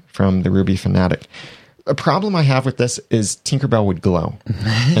curse from the Ruby Fanatic. A problem I have with this is Tinkerbell would glow,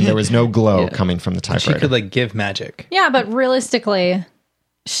 and there was no glow coming from the typewriter. She could like give magic. Yeah, but realistically,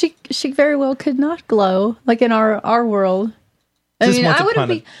 she very well could not glow like in our world. I mean, I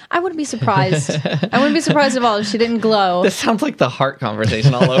wouldn't be surprised. I wouldn't be surprised at all if she didn't glow. This sounds like the heart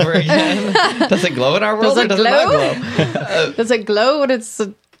conversation all over again. Does it glow in our world Does or it does it not glow? Does it glow when it's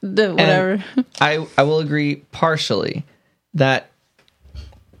whatever? And I will agree partially that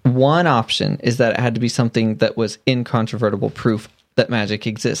one option is that it had to be something that was incontrovertible proof that magic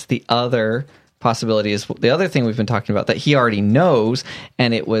exists. The other possibility is the other thing we've been talking about, that he already knows,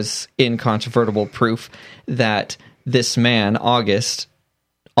 and it was incontrovertible proof that this man, August,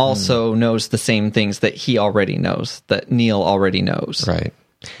 also knows the same things that he already knows, that Neil already knows. Right.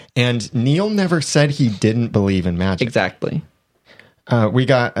 And Neil never said he didn't believe in magic. Exactly. We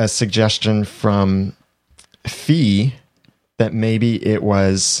got a suggestion from Fee that maybe it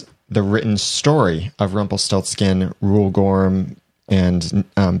was the written story of Rumpelstiltskin, Rulgorm, and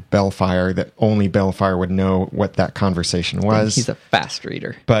Bellfire, that only Bellfire would know what that conversation was. He's a fast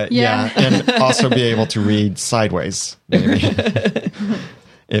reader. But Yeah. and also be able to read sideways, maybe,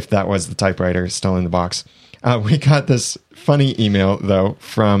 if that was the typewriter still in the box. We got this funny email, though,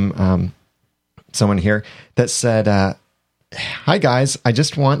 from someone here that said, "Hi, guys. I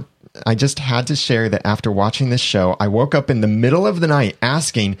just had to share that after watching this show, I woke up in the middle of the night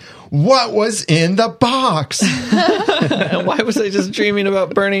asking, what was in the box? And why was I just dreaming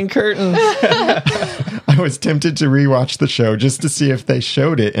about burning curtains? I was tempted to rewatch the show just to see if they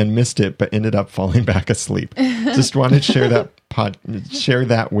showed it and missed it, but ended up falling back asleep. Just wanted to share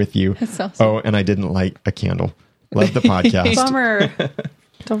that with you. That's awesome. Oh, and I didn't light a candle. Love the podcast. Bummer.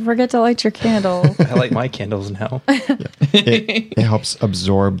 Don't forget to light your candle. I light my candles now. It helps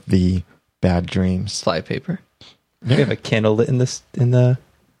absorb the bad dreams. Flypaper. We have a candle lit in the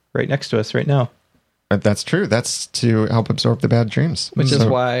right next to us right now. That's true. That's to help absorb the bad dreams. Which is So-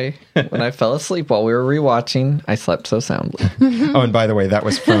 why when I fell asleep while we were rewatching, I slept so soundly. Oh, and by the way, that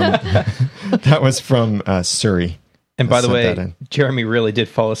was from Surrey. And by the Sent that way, in. Jeremy really did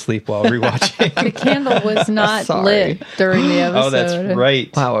fall asleep while rewatching. The candle was not Sorry. lit during the episode. Oh, that's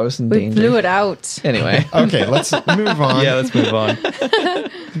right. Wow, I was in We danger. blew it out. Anyway. Okay, let's move on. Yeah, let's move on.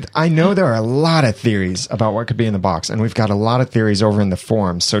 I know there are a lot of theories about what could be in the box, and we've got a lot of theories over in the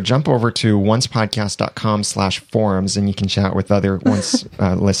forums. So jump over to oncepodcast.com/forums, and you can chat with other Once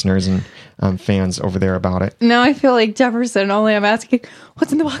listeners and fans over there about it. Now I feel like Jefferson, only I'm asking,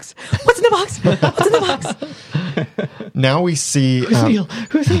 what's in the box? What's in the box? What's in the box? Now we see... Who's Neil?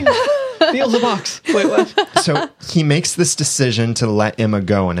 Who's Neil? Neil's a box. Wait, what? So he makes this decision to let Emma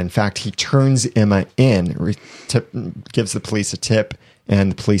go, and in fact, he turns Emma in, gives the police a tip,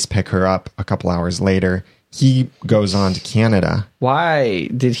 and the police pick her up a couple hours later. He goes on to Canada. Why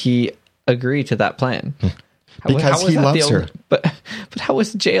did he agree to that plan? Because he that loves her. But how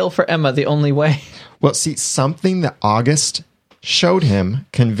was jail for Emma the only way? Well, see, something that August showed him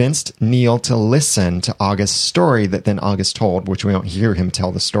convinced Neil to listen to August's story that then August told, which we don't hear him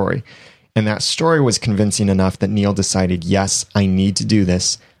tell the story. And that story was convincing enough that Neil decided, yes, I need to do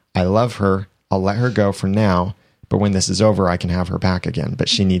this. I love her. I'll let her go for now. But when this is over, I can have her back again. But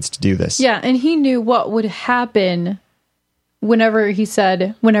she needs to do this. Yeah, and he knew what would happen whenever he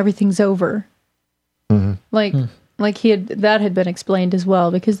said, when everything's over. Mm-hmm. Like that had been explained as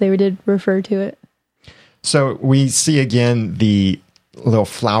well, because they did refer to it. So we see again the little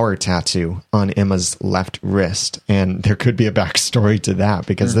flower tattoo on Emma's left wrist. And there could be a backstory to that,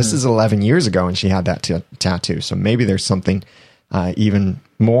 because this is 11 years ago and she had that tattoo. So maybe there's something even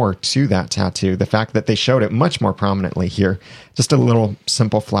more to that tattoo. The fact that they showed it much more prominently here. Just a little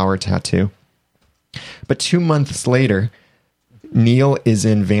simple flower tattoo. But 2 months later, Neil is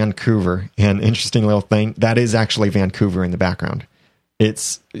in Vancouver. And interesting little thing, that is actually Vancouver in the background.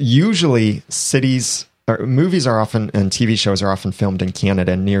 It's usually cities... movies are often, and TV shows are often filmed in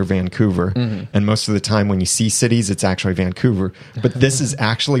Canada near Vancouver. And most of the time when you see cities, it's actually Vancouver. But this is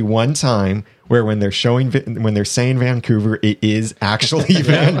actually one time where when they're saying Vancouver, it is actually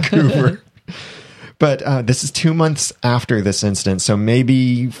Vancouver. But this is 2 months after this incident. So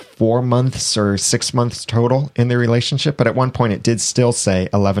maybe 4 months or 6 months total in their relationship. But at one point it did still say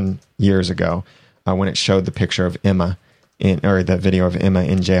 11 years ago when it showed the picture of Emma or the video of Emma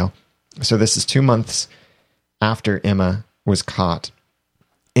in jail. So this is 2 months after Emma was caught.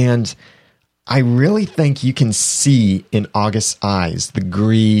 And I really think you can see in August's eyes the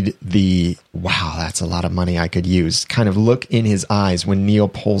greed, the, wow, that's a lot of money I could use, kind of look in his eyes when Neil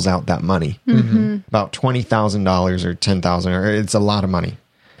pulls out that money. Mm-hmm. About $20,000 or $10,000, or it's a lot of money.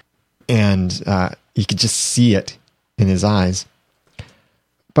 And you could just see it in his eyes.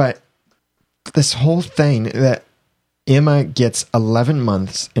 But this whole thing that Emma gets 11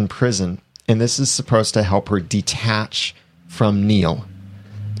 months in prison, and this is supposed to help her detach from Neil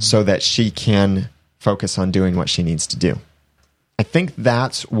so that she can focus on doing what she needs to do. I think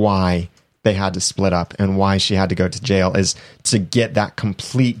that's why they had to split up and why she had to go to jail, is to get that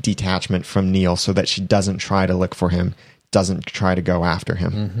complete detachment from Neil so that she doesn't try to look for him, doesn't try to go after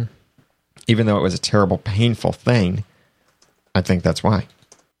him. Mm-hmm. Even though it was a terrible, painful thing, I think that's why.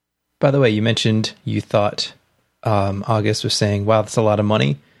 By the way, you mentioned you thought August was saying, wow, that's a lot of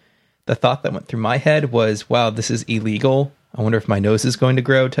money. The thought that went through my head was, wow, this is illegal. I wonder if my nose is going to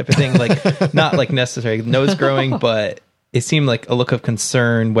grow, type of thing. Like, not like necessarily nose growing, but it seemed like a look of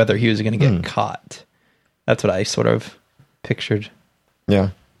concern whether he was going to get caught. That's what I sort of pictured. Yeah.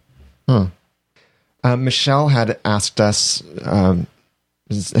 Michelle had asked us,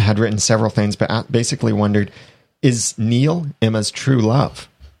 had written several things, but basically wondered, is Neil Emma's true love?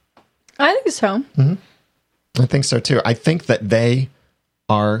 I think so. Mm-hmm. I think so too. I think that they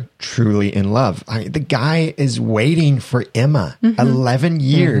are truly in love. The guy is waiting for Emma 11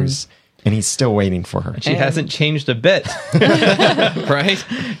 years and he's still waiting for her. She hasn't changed a bit. Right?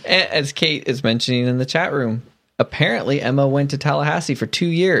 As Kate is mentioning in the chat room, apparently Emma went to Tallahassee for 2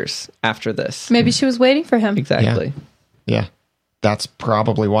 years after this. Maybe she was waiting for him. Exactly. Yeah. That's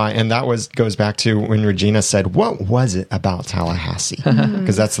probably why. And that goes back to when Regina said, what was it about Tallahassee?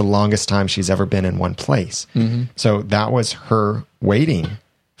 Because that's the longest time she's ever been in one place. So that was her waiting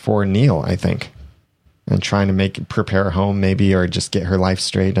for Neil, I think, and trying to prepare a home maybe, or just get her life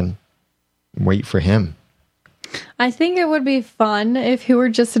straight and wait for him. I think it would be fun if he were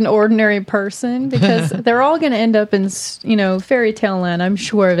just an ordinary person, because they're all going to end up in, fairy tale land. I'm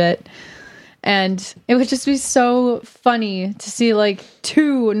sure of it. And it would just be so funny to see like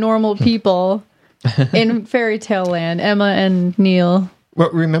two normal people in fairy tale land, Emma and Neil.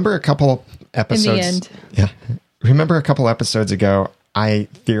 Well, remember a couple episodes. In the end. Yeah. Remember a couple episodes ago, I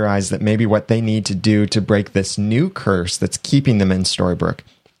theorized that maybe what they need to do to break this new curse that's keeping them in Storybrooke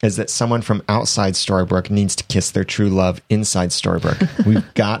is that someone from outside Storybrooke needs to kiss their true love inside Storybrooke.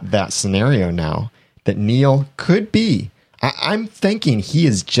 We've got that scenario now that Neil could be. I'm thinking he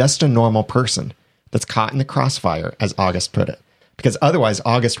is just a normal person that's caught in the crossfire, as August put it. Because otherwise,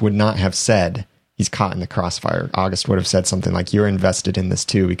 August would not have said he's caught in the crossfire. August would have said something like, you're invested in this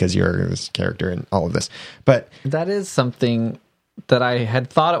too because you're this character and all of this. But that is something that I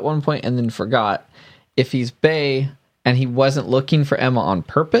had thought at one point and then forgot. If he's Bay and he wasn't looking for Emma on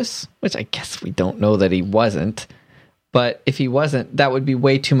purpose, which I guess we don't know that he wasn't, but if he wasn't, that would be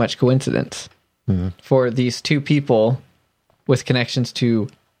way too much coincidence for these two people with connections to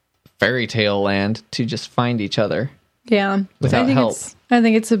fairy tale land to just find each other. Yeah. Without help. I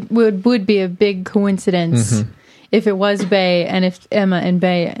think would be a big coincidence if it was Bay and if Emma and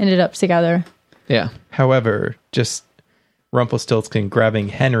Bay ended up together. Yeah. However, just Rumpelstiltskin grabbing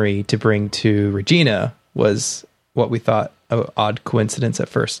Henry to bring to Regina was what we thought an odd coincidence at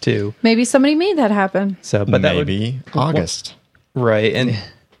first too. Maybe somebody made that happen. So, but that would maybe August. Right. And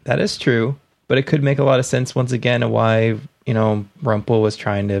that is true, but it could make a lot of sense once again of why, Rumpel was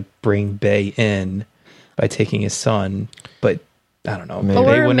trying to bring Bay in by taking his son, but I don't know. Maybe.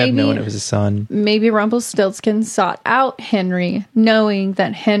 They wouldn't have known it was his son. Maybe Rumpelstiltskin sought out Henry, knowing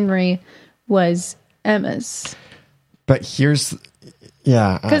that Henry was Emma's. But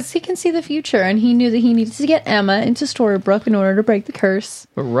because he can see the future, and he knew that he needed to get Emma into Storybrooke in order to break the curse.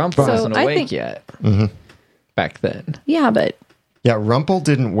 But Rumpel wasn't awake yet back then. Yeah, but... Yeah, Rumpel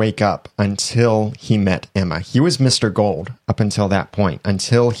didn't wake up until he met Emma. He was Mr. Gold up until that point,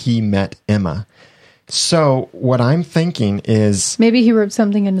 until he met Emma. So what I'm thinking is... maybe he wrote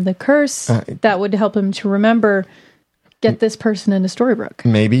something into the curse that would help him to remember, get this person into Storybrooke.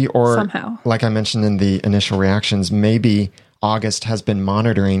 Maybe, or somehow. Like I mentioned in the initial reactions, maybe August has been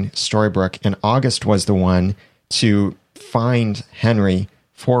monitoring Storybrooke, and August was the one to find Henry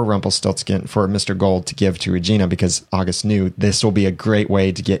for Rumpelstiltskin, for Mr. Gold to give to Regina, because August knew this will be a great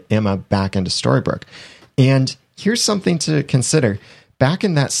way to get Emma back into Storybrooke. And here's something to consider. Back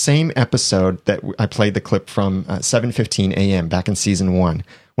in that same episode that I played the clip from 7:15 a.m. back in season 1,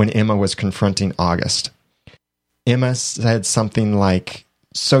 when Emma was confronting August, Emma said something like,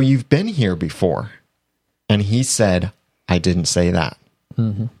 "So you've been here before?" And he said, "I didn't say that."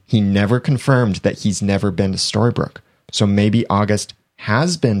 He never confirmed that he's never been to Storybrooke. So maybe August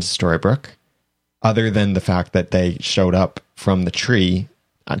has been to Storybrooke, other than the fact that they showed up from the tree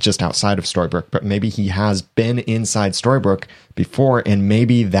just outside of Storybrooke. But maybe he has been inside Storybrooke before, and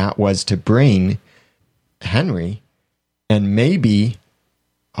maybe that was to bring Henry, and maybe...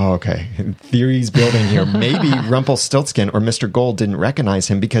 oh, okay. Theories building here. Maybe Rumpelstiltskin or Mr. Gold didn't recognize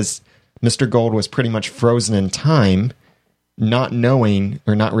him because Mr. Gold was pretty much frozen in time, not knowing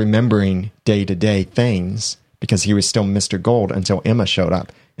or not remembering day-to-day things, because he was still Mr. Gold until Emma showed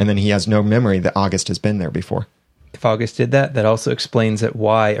up. And then he has no memory that August has been there before. If August did that, that also explains that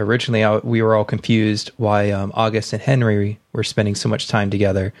why originally we were all confused why August and Henry were spending so much time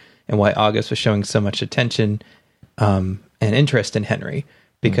together, and why August was showing so much attention and interest in Henry.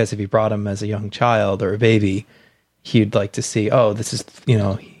 Because if he brought him as a young child or a baby, he'd like to see, oh, this is,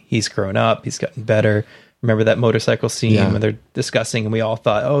 he's grown up, he's gotten better. Remember that motorcycle scene when they're discussing, and we all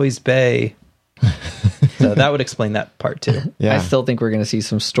thought, oh, he's Bay. So that would explain that part too. I still think we're going to see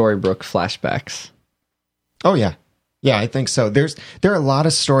some Storybrooke flashbacks. Oh, yeah. Yeah, I think so. There are a lot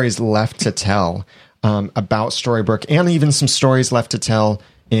of stories left to tell about Storybrooke, and even some stories left to tell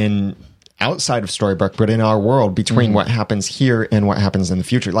outside of Storybrooke, but in our world, between what happens here and what happens in the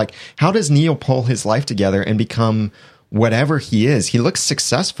future. Like, how does Neil pull his life together and become whatever he is? He looks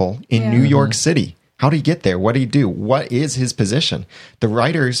successful in New York City. How did he get there? What did he do? What is his position? The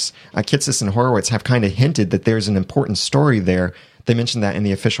writers, Kitsis and Horowitz, have kind of hinted that there's an important story there. They mentioned that in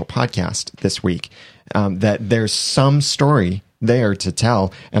the official podcast this week, that there's some story there to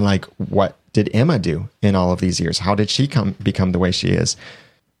tell. And like, what did Emma do in all of these years? How did she become the way she is?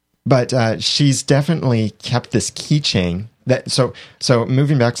 But she's definitely kept this keychain. So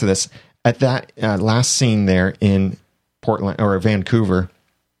moving back to this, at that last scene there in Portland or Vancouver,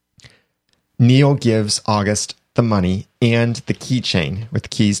 Neil gives August the money and the keychain with the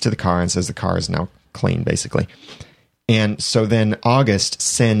keys to the car and says the car is now clean, basically. And so then August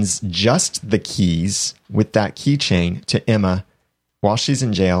sends just the keys with that keychain to Emma while she's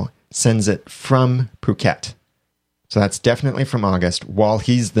in jail, sends it from Phuket. So that's definitely from August, while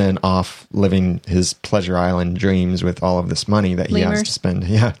he's then off living his Pleasure Island dreams with all of this money that he has to spend,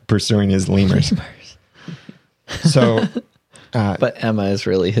 pursuing his lemurs. So, but Emma is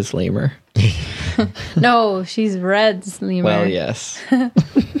really his lemur. No, she's Red's lemur. Well, yes.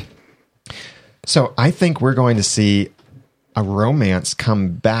 So I think we're going to see a romance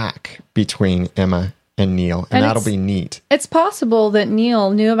come back between Emma and Neil, and that'll be neat. It's possible that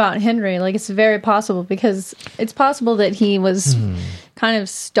Neil knew about Henry. Like, it's very possible, because it's possible that he was kind of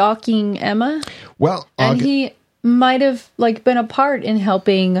stalking Emma. Well, and he might have like been a part in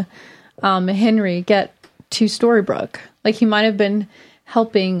helping Henry get to Storybrooke. Like, he might have been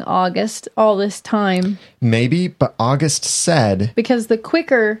helping August all this time. Maybe, but August said, because the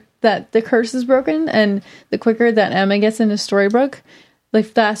quicker that the curse is broken and the quicker that Emma gets into Storybrooke, the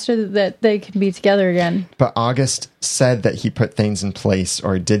faster that they can be together again. But August said that he put things in place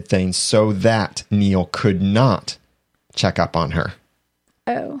or did things so that Neil could not check up on her.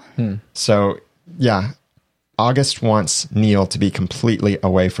 Oh. So, yeah, August wants Neil to be completely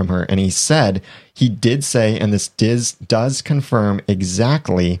away from her. And he did say, and this does confirm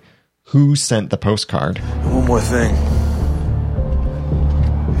exactly who sent the postcard. One more thing.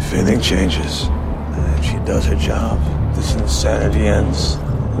 If anything changes, and if she does her job, this insanity ends,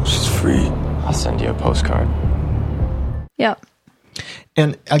 she's free. I'll send you a postcard. Yep.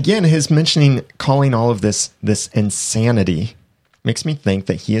 And again, his calling all of this insanity makes me think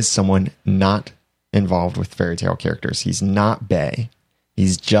that he is someone not involved with fairy tale characters. He's not Bay.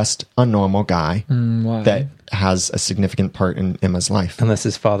 He's just a normal guy that has a significant part in Emma's life. Unless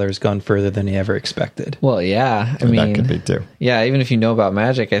his father has gone further than he ever expected. Well, yeah. I mean, that could be too. Yeah, even if you know about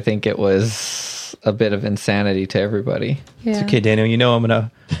magic, I think it was a bit of insanity to everybody. Yeah. It's okay, Daniel. You know I'm going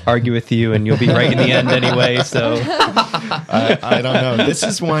to argue with you, and you'll be right in the end anyway. So I don't know. This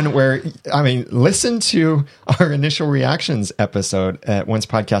is one where, I mean, listen to our initial reactions episode at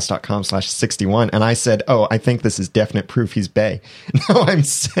oncepodcast.com/61. And I said, I think this is definite proof he's Bay. Now I'm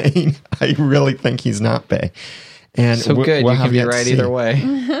saying I really think he's not Bay. And so good. We'll you can be right either way.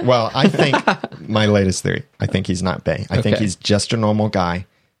 Well, I think my latest theory, I think he's not Bay. I think he's just a normal guy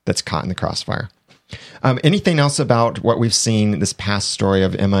that's caught in the crossfire. Anything else about what we've seen, this past story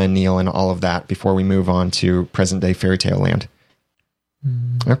of Emma and Neil and all of that, before we move on to present day fairy tale land?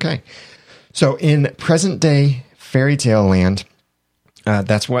 Okay. So in present day fairy tale land,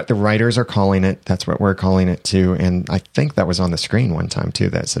 that's what the writers are calling it. That's what we're calling it too. And I think that was on the screen one time too,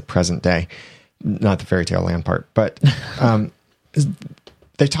 that said present day, not the fairy tale land part, but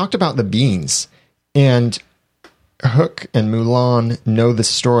they talked about the beans, and Hook and Mulan know the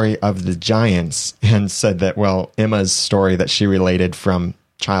story of the giants and said that, well, Emma's story that she related from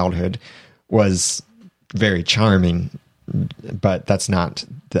childhood was very charming, but that's not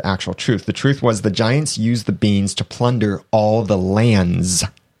the actual truth. The truth was the giants used the beans to plunder all the lands,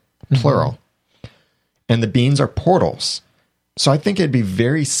 plural. And the beans are portals. So I think it'd be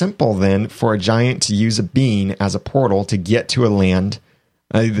very simple then for a giant to use a bean as a portal to get to a land.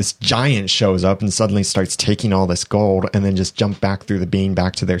 This giant shows up and suddenly starts taking all this gold and then just jump back through the bean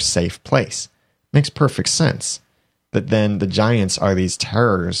back to their safe place. Makes perfect sense. That then the giants are these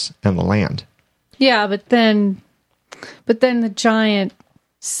terrors in the land. Yeah, but then the giant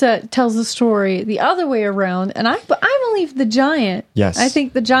tells the story the other way around, and I believe the giant. Yes, I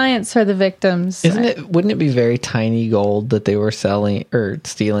think the giants are the victims. Wouldn't it be very tiny gold that they were selling or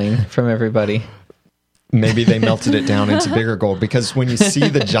stealing from everybody? Maybe they melted it down into bigger gold, because when you see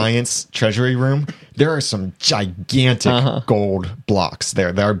the giants' treasury room, there are some gigantic gold blocks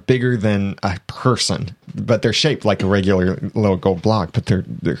there. They are bigger than a person, but they're shaped like a regular little gold block, but they're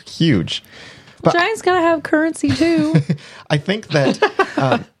huge. But giants gotta have currency too. I think that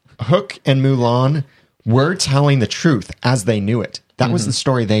Hook and Mulan were telling the truth as they knew it. That was the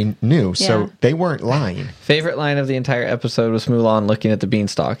story they knew, so they weren't lying. Favorite line of the entire episode was Mulan looking at the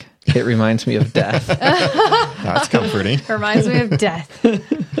beanstalk. It reminds me of death. That's comforting. Reminds me of death.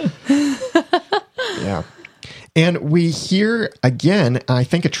 Yeah. And we hear, again, I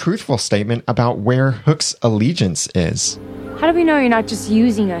think a truthful statement about where Hook's allegiance is. How do we know you're not just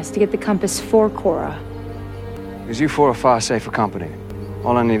using us to get the compass for Cora? Because you four are far safer company.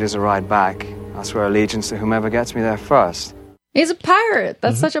 All I need is a ride back. I swear allegiance to whomever gets me there first. He's a pirate.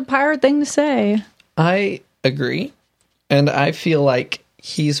 That's such a pirate thing to say. I agree. And I feel like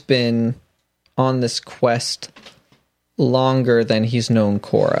he's been on this quest longer than he's known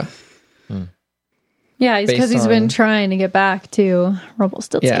Cora. Yeah, because he's been trying to get back to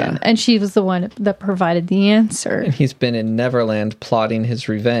Rumpelstiltskin. Yeah. And she was the one that provided the answer. And he's been in Neverland plotting his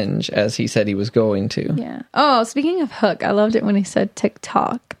revenge as he said he was going to. Yeah. Oh, speaking of Hook, I loved it when he said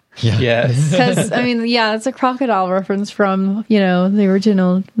TikTok. Yeah. Yes. Because, I mean, yeah, it's a crocodile reference from, the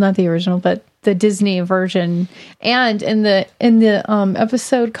original, not the original, but the Disney version. And in the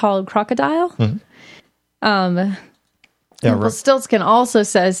episode called Crocodile, Rumpelstiltskin also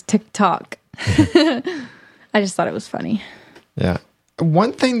says TikTok. I just thought it was funny. Yeah.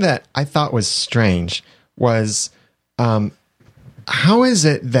 One thing that I thought was strange was how is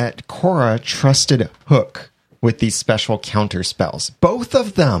it that Cora trusted Hook with these special counter spells? Both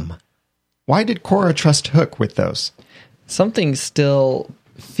of them. Why did Cora trust Hook with those? Something still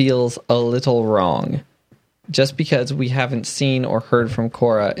feels a little wrong just because we haven't seen or heard from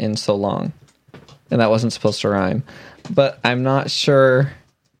Cora in so long. And that wasn't supposed to rhyme. But I'm not sure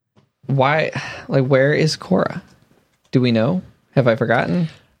why, where is Cora? Do we know? Have I forgotten?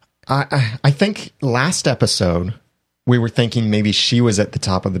 I think last episode we were thinking maybe she was at the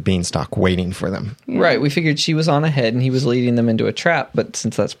top of the beanstalk waiting for them. Yeah. Right. We figured she was on ahead and he was leading them into a trap. But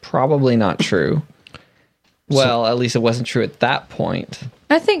since that's probably not true, well, at least it wasn't true at that point.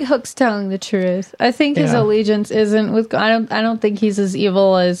 I think Hook's telling the truth. I think his allegiance isn't with. I don't think he's as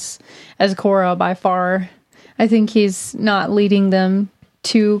evil as Cora by far. I think he's not leading them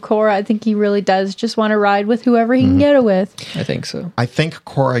to Cora. I think he really does just want to ride with whoever he can get it with. I think so. I think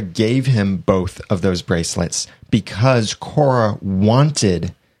Cora gave him both of those bracelets because Cora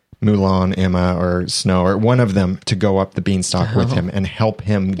wanted Mulan, Emma, or Snow, or one of them to go up the beanstalk with him and help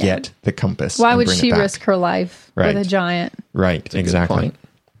him get the compass. Why and would bring she it back. risk her life with a giant? Right, exactly.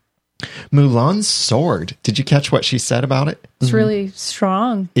 Mulan's sword. Did you catch what she said about it? It's really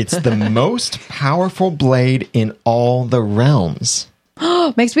strong. It's the most powerful blade in all the realms.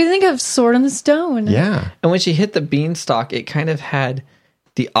 Makes me think of Sword in the Stone. Yeah. And when she hit the beanstalk, it kind of had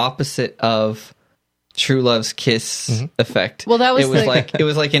the opposite of True Love's kiss effect. Well, that was it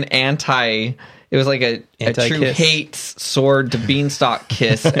was like an anti. It was like a true hate sword to beanstalk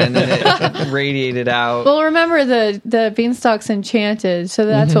kiss, and then it radiated out. Well, remember the beanstalk's enchanted, so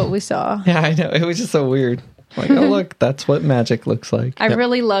that's what we saw. Yeah, I know. It was just so weird. Like, oh look, that's what magic looks like. I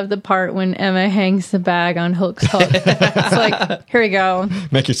really love the part when Emma hangs the bag on Hook's hook. It's like, here we go.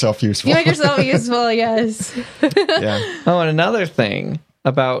 Make yourself useful. You make yourself useful, yes. Yeah. Oh, and another thing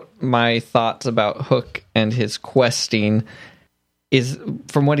about my thoughts about Hook and his questing is,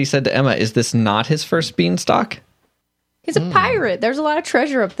 from what he said to Emma, is this not his first beanstalk? He's a pirate. There's a lot of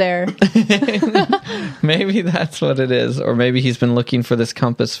treasure up there. Maybe that's what it is. Or maybe he's been looking for this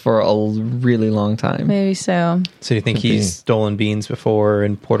compass for a really long time. Maybe so. So do you think he's stolen beans before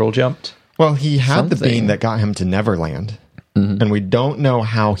and portal jumped? Well, he had the bean that got him to Neverland. And we don't know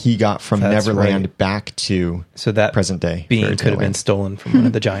how he got from Neverland back to that present day. Bean could have been stolen from one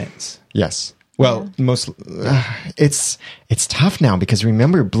of the giants. Yes. Well, it's tough now because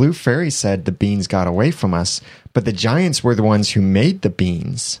remember, Blue Fairy said the beans got away from us, but the giants were the ones who made the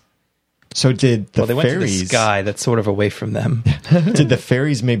beans. So did the they fairies? Went to the sky that's sort of away from them. Did the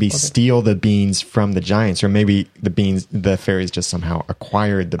fairies maybe steal the beans from the giants, or maybe the fairies just somehow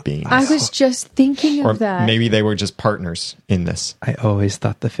acquired the beans? I was just thinking of that. Maybe they were just partners in this. I always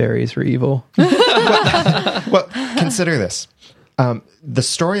thought the fairies were evil. Well, consider this. The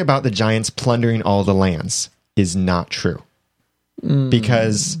story about the giants plundering all the lands is not true.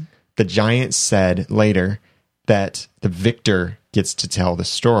 Because the giants said later that the victor gets to tell the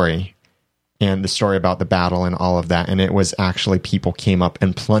story and the story about the battle and all of that. And it was actually people came up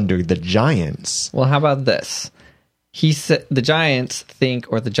and plundered the giants. Well, how about this? He said the giants think,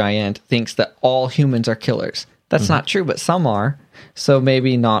 or the giant thinks, that all humans are killers. That's not true, but some are. So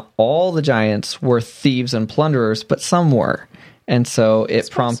maybe not all the giants were thieves and plunderers, but some were. And so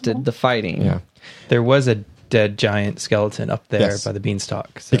it prompted the fighting. Yeah. There was a dead giant skeleton up there Yes. by the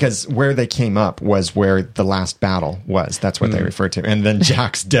beanstalk. So. Because where they came up was where the last battle was. That's what they referred to. And then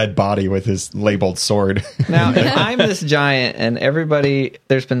Jack's dead body with his labeled sword. Now, if I'm this giant and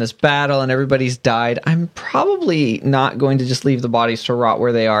there's been this battle and everybody's died, I'm probably not going to just leave the bodies to rot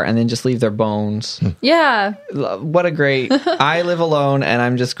where they are and then just leave their bones. Yeah. What a great, I live alone and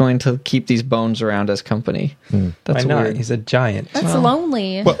I'm just going to keep these bones around as company. That's Why not? weird. He's a giant. That's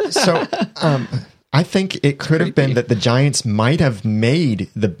lonely. Well, so I think it could have been that the giants might have made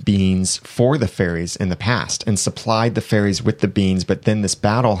the beans for the fairies in the past and supplied the fairies with the beans, but then this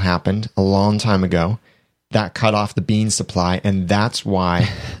battle happened a long time ago that cut off the bean supply, and that's why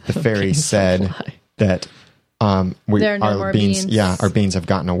the fairies said that There are no our more beans, beans. yeah, our beans have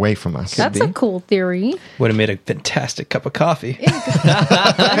gotten away from us. That's a cool theory. Would have made a fantastic cup of coffee.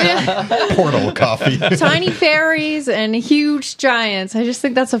 Portal coffee. Tiny fairies and huge giants. I just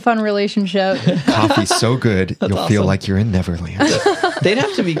think that's a fun relationship. Coffee so good you'll feel awesome. like you're in Neverland. They'd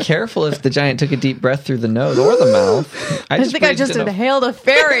have to be careful if the giant took a deep breath through the nose or the mouth. I think I just inhaled a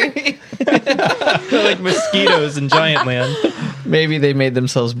fairy. They're like mosquitoes in Giant Land. Maybe they made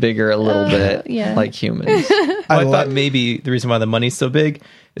themselves bigger a little bit, yeah. like humans. I thought maybe the reason why the money's so big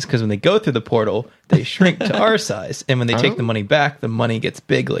is because when they go through the portal, they shrink to our size. And when they take the money back, the money gets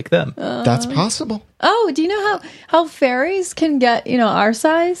big like them. That's possible. Oh, do you know how fairies can get, our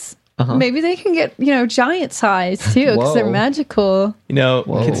size? Maybe they can get, giant size too, because they're Whoa. magical.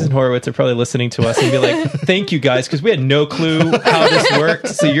 Kids in Horowitz are probably listening to us and be like, thank you guys, because we had no clue how this worked.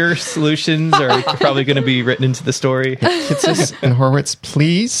 So your solutions are probably going to be written into the story. Kids and Horowitz,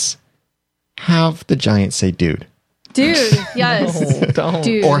 please have the giant say dude. Dude, yes. Don't.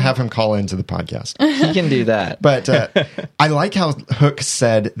 Dude. Or have him call into the podcast. He can do that. But I like how Hook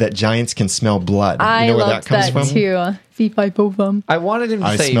said that giants can smell blood. I you know where loved that comes from? too. Fee, fi, fo, fum. I wanted him to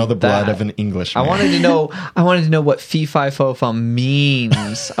I say smell the blood that. of an Englishman. I wanted to know what fee fi fo fum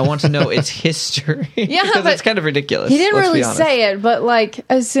means. I want to know its history. Yeah, because but it's kind of ridiculous. He didn't let's really be honest. say it, but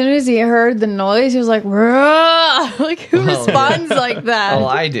as soon as he heard the noise, he was like, "Rah!" Like who responds like that? Well,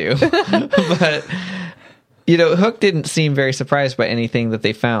 I do. But Hook didn't seem very surprised by anything that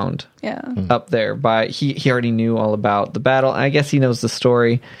they found yeah. up there. He already knew all about the battle. I guess he knows the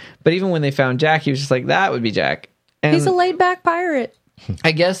story. But even when they found Jack, he was just like, that would be Jack. And He's a laid back pirate.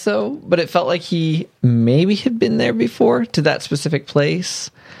 I guess so, but it felt like he maybe had been there before to that specific place,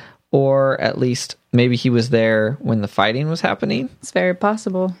 or at least maybe he was there when the fighting was happening. It's very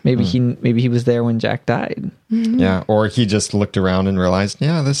possible. Maybe he was there when Jack died. Yeah, or he just looked around and realized,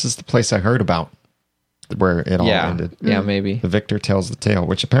 yeah, this is the place I heard about, where it all ended. Yeah, maybe. The victor tells the tale,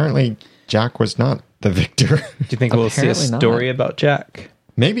 which apparently Jack was not the victor. Do you think we'll see a Apparently story not. about Jack?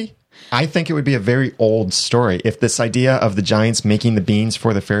 Maybe. I think it would be a very old story. If this idea of the giants making the beans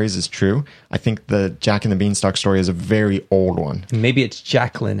for the fairies is true, I think the Jack and the Beanstalk story is a very old one. Maybe it's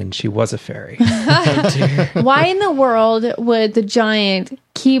Jacqueline and she was a fairy. Why in the world would the giant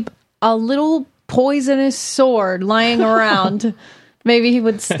keep a little poisonous sword lying around? Maybe he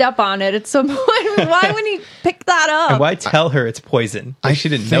would step on it at some point. Why would he pick that up? And why tell her it's poison? She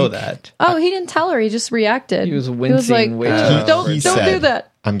didn't know that. Oh, he didn't tell her. He just reacted. He was He was wincing like, way too don't He do said- that.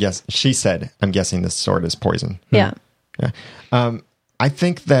 She said, I'm guessing this sword is poison. Yeah. Yeah. I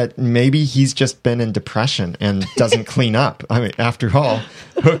think that maybe he's just been in depression and doesn't clean up. I mean, after all,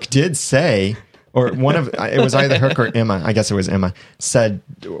 Hook did say, or it was either Hook or Emma, I guess it was Emma, said,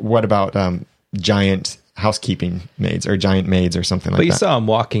 what about giant housekeeping maids or giant maids or something like But you that. saw him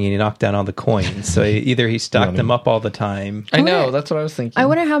walking and he knocked down all the coins. So either he stocked them up all the time. I know, that's what I was thinking. I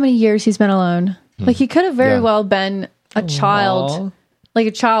wonder how many years he's been alone. Like he could have very well been a child, like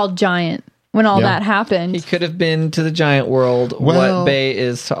a child giant when all that happened. He could have been to the giant world Well- what Bay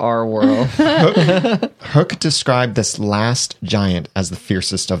is to our world. Hook described this last giant as the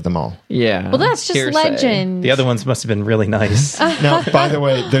fiercest of them all. Yeah. Well, that's just Hearsay. legend. The other ones must have been really nice. Now, by the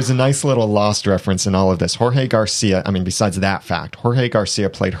way, there's a nice little Lost reference in all of this. Jorge Garcia, besides that fact, Jorge Garcia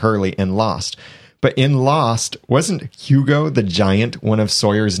played Hurley in Lost. But in Lost, wasn't Hugo the Giant one of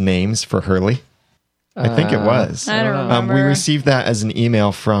Sawyer's names for Hurley? I think it was. I don't remember. We received that as an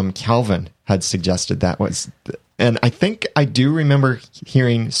email from Calvin, had suggested that was. And I think I do remember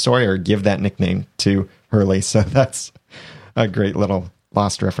hearing Sawyer give that nickname to Hurley. So that's a great little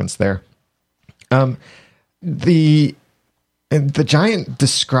Lost reference there. The giant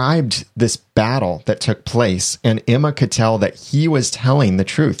described this battle that took place, and Emma could tell that he was telling the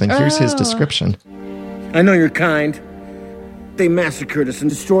truth. And here's his description. I know you're kind. They massacred us and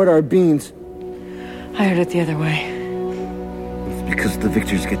destroyed our beans. I heard it the other way. It's because the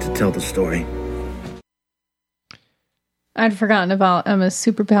victors get to tell the story. I'd forgotten about Emma's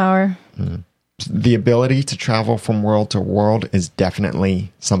superpower. the ability to travel from world to world is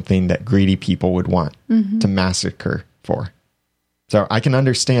definitely something that greedy people would want to massacre for. So I can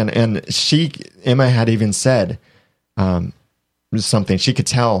understand. And Emma had even said something. She could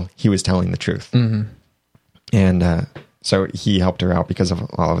tell he was telling the truth. And so he helped her out because of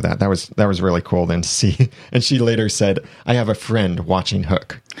all of that. That was really cool then to see. And she later said, I have a friend watching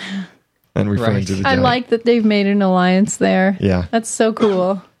Hook. And referring to the giant. I like that they've made an alliance there. Yeah. That's so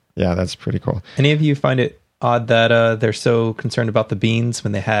cool. Yeah, that's pretty cool. Any of you find it odd that they're so concerned about the beans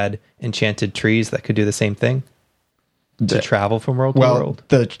when they had enchanted trees that could do the same thing? To travel from world to world?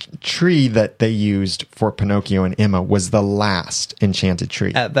 The tree that they used for Pinocchio and Emma was the last enchanted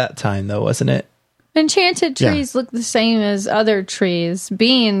tree. At that time, though, wasn't it? Enchanted trees look the same as other trees.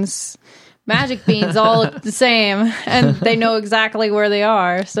 Beans, magic beans, all look the same, and they know exactly where they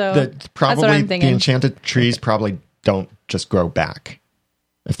are. So that's what I'm thinking. The enchanted trees probably don't just grow back,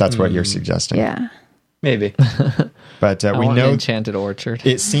 if that's what you're suggesting. Yeah. Maybe. But we want know an enchanted orchard.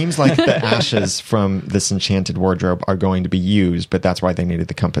 It seems like the ashes from this enchanted wardrobe are going to be used, but that's why they needed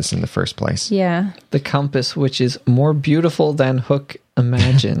the compass in the first place. Yeah. The compass, which is more beautiful than Hook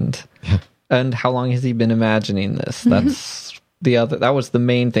imagined. And how long has he been imagining this? That's that was the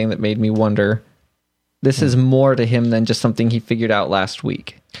main thing that made me wonder. This is more to him than just something he figured out last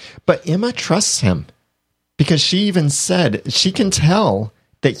week. But Emma trusts him because she even said she can tell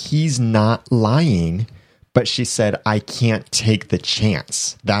that he's not lying, but she said, I can't take the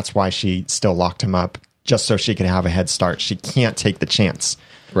chance. That's why she still locked him up, just so she could have a head start. She can't take the chance.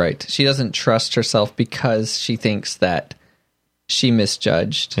 Right. She doesn't trust herself because she thinks that she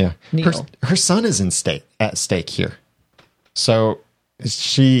misjudged Neil. Her son is at stake here. So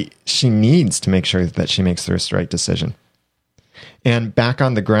she needs to make sure that she makes the right decision. And back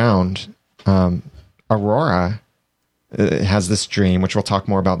on the ground, Aurora has this dream, which we'll talk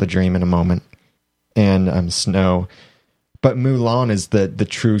more about the dream in a moment, and Snow. But Mulan is the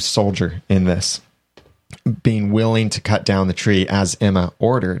true soldier in this, being willing to cut down the tree as Emma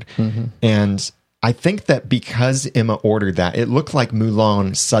ordered. And I think that because Emma ordered that, it looked like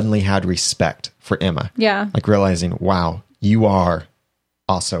Mulan suddenly had respect for Emma. Yeah. Like realizing, wow, you are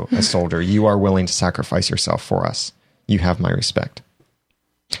also a soldier. You are willing to sacrifice yourself for us. You have my respect.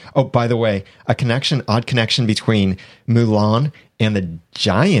 Oh, by the way, odd connection between Mulan and the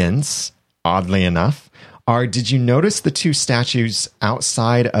giants, oddly enough, did you notice the two statues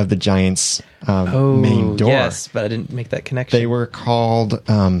outside of the giants' main door? Yes, but I didn't make that connection. They were called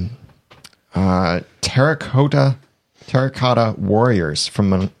terracotta warriors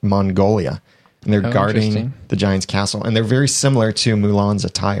from Mongolia. And they're guarding the giant's castle. And they're very similar to Mulan's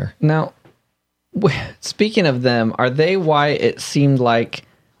attire. Now, speaking of them, are they why it seemed like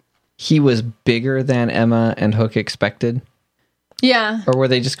he was bigger than Emma and Hook expected? Yeah. Or were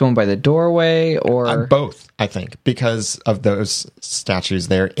they just going by the doorway? Or both, I think, because of those statues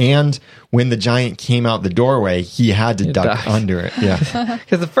there. And when the giant came out the doorway, he had to duck under it. Yeah.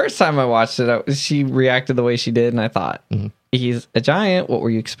 Because the first time I watched it, she reacted the way she did, and I thought, he's a giant. What were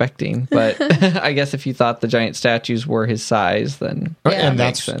you expecting? But I guess if you thought the giant statues were his size, then and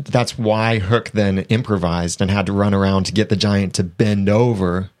that's why Hook then improvised and had to run around to get the giant to bend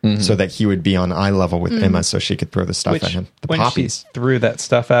over so that he would be on eye level with Emma, so she could throw the stuff at him. The poppies. She threw that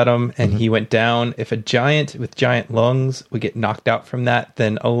stuff at him, and he went down. If a giant with giant lungs would get knocked out from that,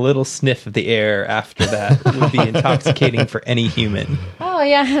 then a little sniff of the air after that would be intoxicating for any human. Oh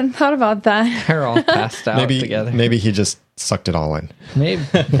yeah, I hadn't thought about that. They're all passed out together. Maybe he just sucked it all in. Maybe.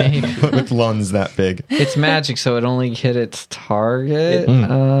 With lungs that big. It's magic, so it only hit its target.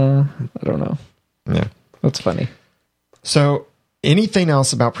 I don't know. Yeah. That's funny. So anything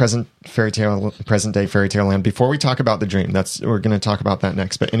else about present day fairy tale land before we talk about the dream? We're going to talk about that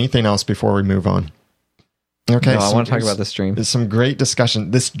next, but anything else before we move on? Okay. No, I want to talk about this dream. There's some great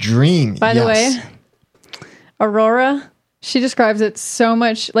discussion. This dream. By the way, Aurora, she describes it so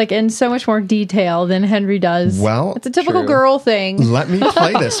much, like in so much more detail than Henry does. Well, it's a typical girl thing. Let me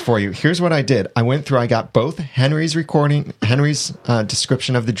play this for you. Here's what I did. I got both Henry's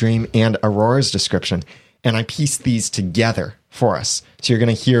description of the dream and Aurora's description, and I pieced these together for us. So you're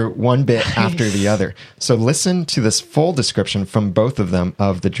going to hear one bit after the other. So listen to this full description from both of them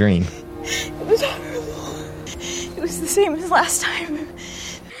of the dream. It was horrible. It was the same as last time.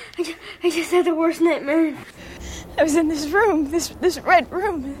 I just had the worst nightmare. I was in this room, this red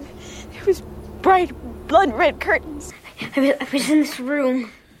room. And there was bright blood red curtains. I was in this room,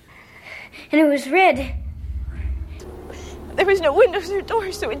 and it was red. There was no windows or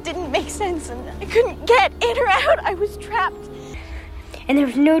doors, so it didn't make sense, and I couldn't get in or out. I was trapped. And there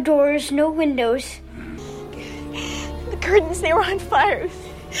was no doors, no windows. The curtains, they were on fire.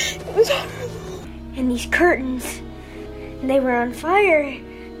 It was horrible. and these curtains, and they were on fire.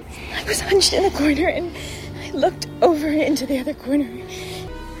 I was hunched in the corner, and I looked over into the other corner.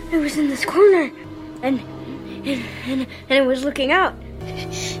 I was in this corner, and I was looking out.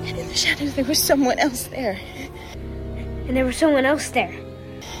 And in the shadows, there was someone else there. And there was someone else there.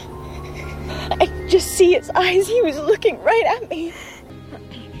 I could just see his eyes. He was looking right at me.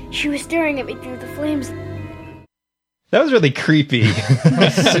 She was staring at me through the flames. That was really creepy.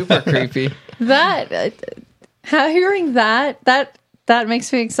 Super creepy. Hearing that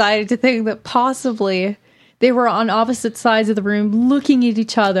makes me excited to think that possibly they were on opposite sides of the room looking at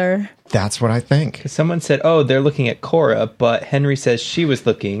each other. That's what I think. Someone said, oh, they're looking at Cora, but Henry says she was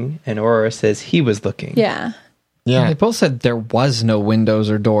looking, and Aurora says he was looking. Yeah. Yeah. They both said there was no windows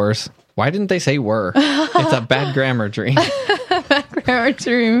or doors. Why didn't they say were? It's a bad grammar dream. Bad grammar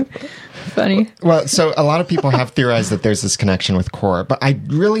dream. Funny. Well, so a lot of people have theorized that there's this connection with Cora, but I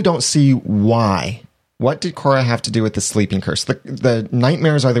really don't see why. What did Cora have to do with the sleeping curse? The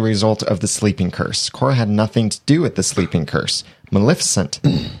nightmares are the result of the sleeping curse. Cora had nothing to do with the sleeping curse. Maleficent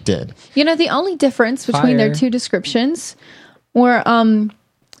did. You know, the only difference between their two descriptions were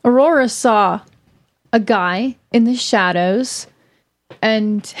Aurora saw a guy in the shadows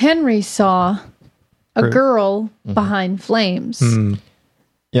and Henry saw a girl behind flames.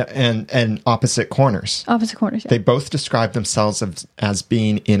 Yeah, and opposite corners. Opposite corners, yeah. They both describe themselves as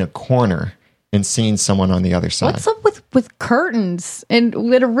being in a corner and seeing someone on the other side. What's up with curtains and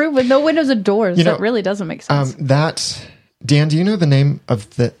with a room with no windows or doors? That really doesn't make sense. Dan, do you know the name of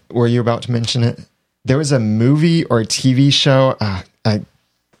were you about to mention it? There was a movie or a TV show.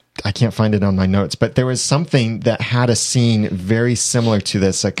 I can't find it on my notes, but there was something that had a scene very similar to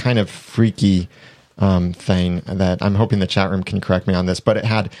this, a kind of freaky thing that I'm hoping the chat room can correct me on this, but it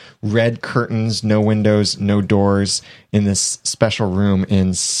had red curtains, no windows, no doors in this special room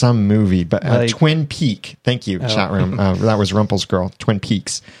in some movie, but Twin Peaks. Thank you, chat room. That was Rumple's Girl. Twin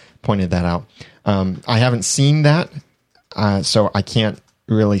Peaks pointed that out. I haven't seen that, so I can't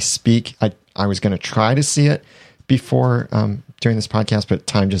really speak. I was going to try to see it before during this podcast, but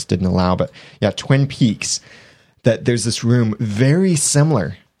time just didn't allow. But yeah, Twin Peaks, that there's this room very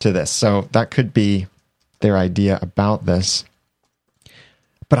similar to this. So that could be their idea about this.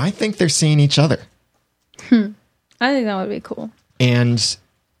 But I think they're seeing each other. I think that would be cool. And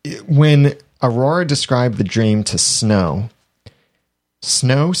when Aurora described the dream to Snow,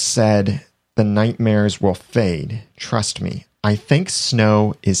 Snow said, "The nightmares will fade. Trust me." I think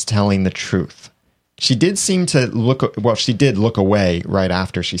Snow is telling the truth. She did seem to she did look away right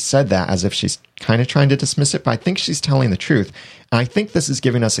after she said that, as if she's kind of trying to dismiss it, but I think she's telling the truth. And I think this is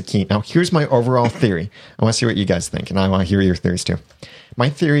giving us a key. Now, here's my overall theory. I want to see what you guys think, and I want to hear your theories too.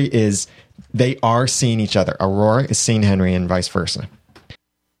 My theory is they are seeing each other. Aurora is seeing Henry and vice versa.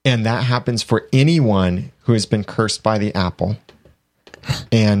 And that happens for anyone who has been cursed by the apple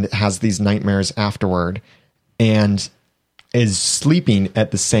and has these nightmares afterward and is sleeping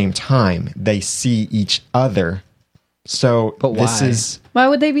at the same time. They see each other. So but why? Why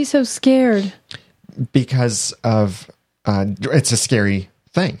would they be so scared? Because of it's a scary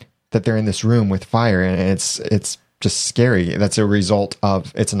thing that they're in this room with fire, and it's just scary. That's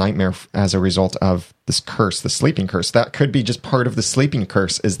it's a nightmare as a result of this curse, the sleeping curse. That could be just part of the sleeping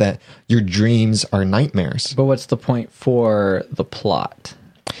curse, is that your dreams are nightmares. But what's the point for the plot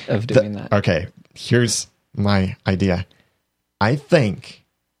of doing that? Okay, here's my idea. I think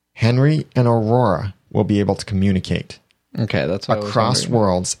Henry and Aurora will be able to communicate. Okay, that's what across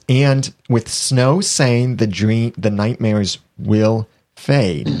worlds, and with Snow saying the nightmares will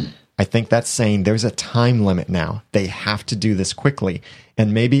fade. I think that's saying there's a time limit now. They have to do this quickly,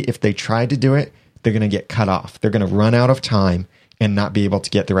 and maybe if they try to do it, they're going to get cut off. They're going to run out of time and not be able to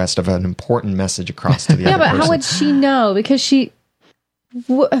get the rest of an important message across to the other person. Yeah, but how would she know? Because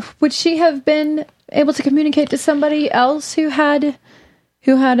would she have been able to communicate to somebody else who had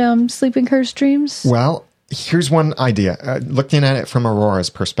sleeping cursed dreams? Well, here's one idea. Looking at it from Aurora's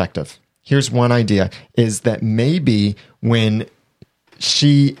perspective, here's one idea, is that maybe when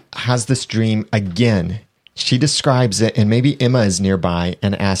she has this dream again, she describes it, and maybe Emma is nearby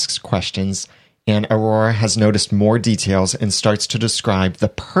and asks questions, and Aurora has noticed more details and starts to describe the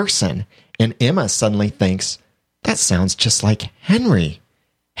person, and Emma suddenly thinks, that sounds just like Henry.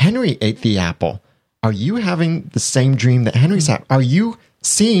 Henry ate the apple. Are you having the same dream that Henry's having? Are you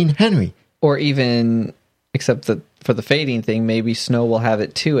seeing Henry? Or even, except that for the fading thing, maybe Snow will have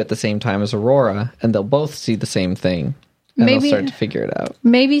it too at the same time as Aurora, and they'll both see the same thing. And they'll start to figure it out.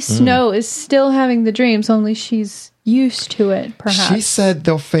 Maybe Snow is still having the dreams, only she's used to it, perhaps. She said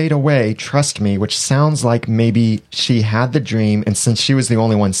they'll fade away, trust me, which sounds like maybe she had the dream, and since she was the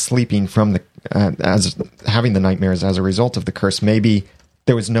only one sleeping from as having the nightmares as a result of the curse, maybe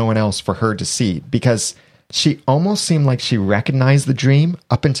there was no one else for her to see, because she almost seemed like she recognized the dream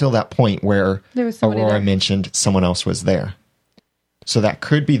up until that point where There was somebody Aurora there. mentioned someone else was there. So that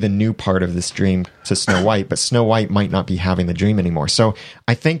could be the new part of this dream to Snow White, but Snow White might not be having the dream anymore. So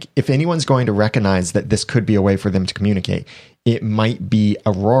I think if anyone's going to recognize that this could be a way for them to communicate, it might be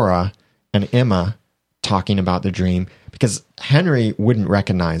Aurora and Emma talking about the dream, because Henry wouldn't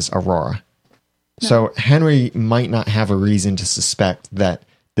recognize Aurora. No. So Henry might not have a reason to suspect that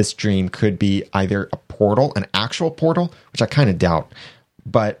this dream could be either a portal, an actual portal, which I kind of doubt,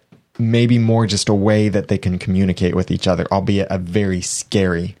 but maybe more just a way that they can communicate with each other, albeit a very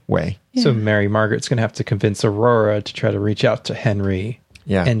scary way. Yeah. So Mary Margaret's going to have to convince Aurora to try to reach out to Henry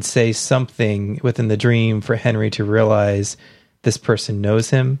and say something within the dream for Henry to realize this person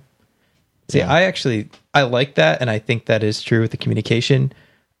knows him. See, I like that, and I think that is true with the communication.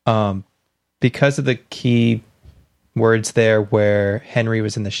 Because of the key words there where Henry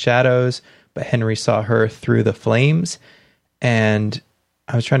was in the shadows, but Henry saw her through the flames, and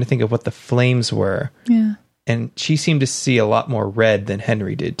I was trying to think of what the flames were. Yeah. And she seemed to see a lot more red than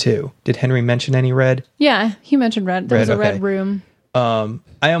Henry did too. Did Henry mention any red? Yeah, he mentioned red. There was a red room. I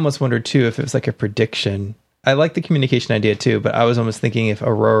almost wondered too if it was like a prediction. I like the communication idea too, but I was almost thinking if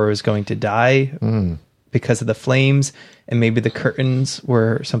Aurora was going to die because of the flames, and maybe the curtains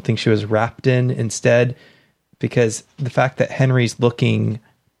were something she was wrapped in instead, because the fact that Henry's looking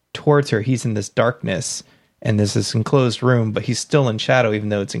towards her, he's in this darkness, and there's this enclosed room, but he's still in shadow, even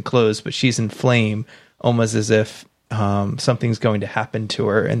though it's enclosed, but she's in flame, almost as if something's going to happen to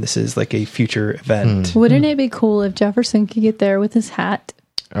her, and this is like a future event. Wouldn't it be cool if Jefferson could get there with his hat?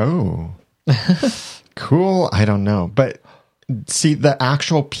 Oh, cool. I don't know. But see, the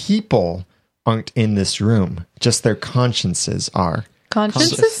actual people aren't in this room. Just their consciences are.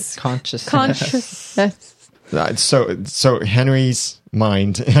 Consciences? Consciousness. So Henry's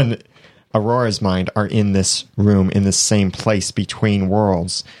mind and Aurora's mind are in this room, in the same place between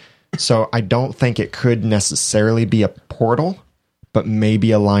worlds. So I don't think it could necessarily be a portal, but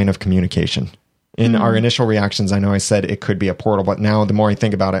maybe a line of communication. In our initial reactions, I know I said it could be a portal, but now the more I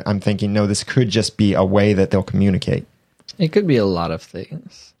think about it, I'm thinking, no, this could just be a way that they'll communicate. It could be a lot of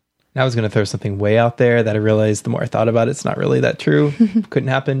things. I was going to throw something way out there that I realized the more I thought about it, it's not really that true. Couldn't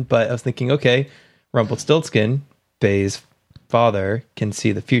happen, but I was thinking, okay, Rumpelstiltskin, Bay's father, can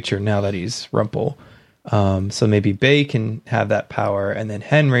see the future now that he's Rumple. So maybe Bay can have that power, and then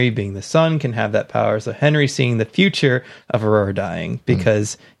Henry, being the son, can have that power. So Henry seeing the future of Aurora dying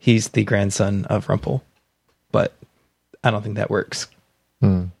because he's the grandson of Rumple. But I don't think that works.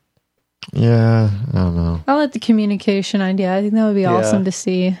 Yeah, I don't know. I like the communication idea. I think that would be awesome to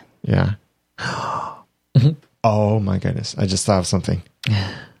see. Yeah. Oh my goodness. I just thought of something.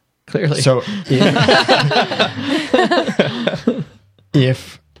 Clearly. So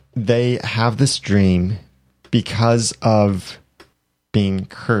if they have this dream because of being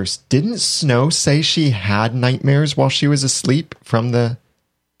cursed, didn't Snow say she had nightmares while she was asleep from the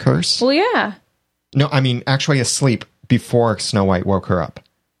curse? Well, yeah. No, I mean actually asleep before Snow White woke her up.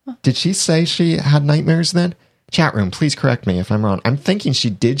 Did she say she had nightmares then? Chat room, please correct me if I'm wrong. I'm thinking she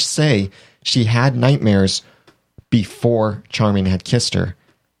did say she had nightmares before Charming had kissed her.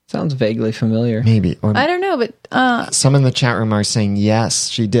 Sounds vaguely familiar. Maybe. Or I don't know, but some in the chat room are saying yes,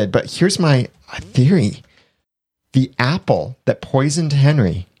 she did. But here's my theory. The apple that poisoned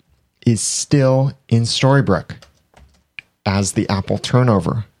Henry is still in Storybrooke as the apple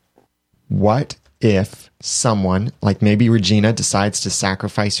turnover. What if someone, like maybe Regina, decides to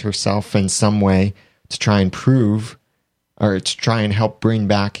sacrifice herself in some way to try and prove, or to try and help bring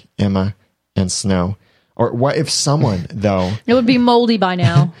back Emma and Snow? Or what if someone, though... It would be moldy by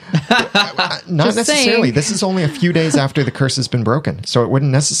now. Not Just necessarily. saying. This is only a few days after the curse has been broken, so it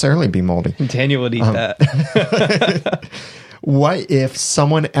wouldn't necessarily be moldy. Daniel would eat that. What if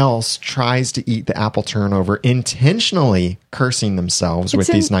someone else tries to eat the apple turnover, intentionally cursing themselves with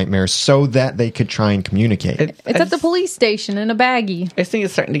these nightmares so that they could try and communicate? It's at the police station in a baggie. I think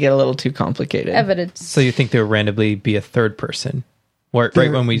it's starting to get a little too complicated. Evidence. So you think there would randomly be a third person? Right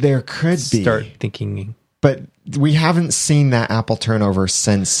when we there could start be. thinking... But we haven't seen that apple turnover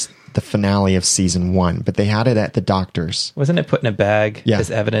since the finale of season 1, but they had it at the doctor's. Wasn't it put in a bag as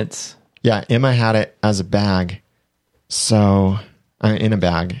evidence? Yeah, Emma had it as a bag. So, in a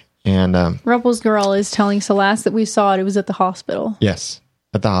bag. And Rumple's girl is telling Celeste that we saw it. It was at the hospital. Yes,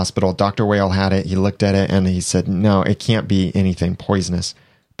 at the hospital. Dr. Whale had it. He looked at it and he said, no, it can't be anything poisonous.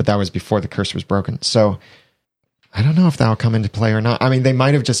 But that was before the curse was broken. So, I don't know if that'll come into play or not. I mean, they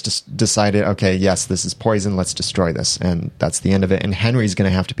might have just decided, okay, yes, this is poison. Let's destroy this. And that's the end of it. And Henry's going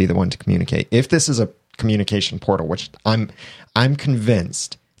to have to be the one to communicate. If this is a communication portal, which I'm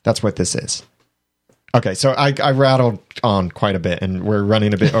convinced that's what this is. Okay, so I rattled on quite a bit, and we're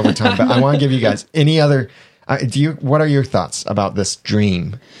running a bit over time, but I want to give you guys any other... what are your thoughts about this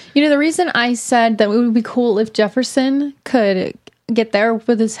dream? You know, the reason I said that it would be cool if Jefferson could get there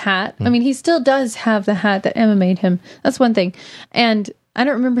with his hat. I mean, he still does have the hat that Emma made him. That's one thing. And I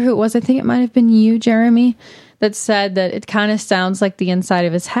don't remember who it was. I think it might have been you, Jeremy, that said that it kind of sounds like the inside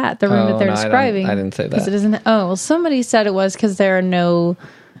of his hat, the room that they're describing. I didn't say that. It doesn't. Oh, well, somebody said it was because there are no...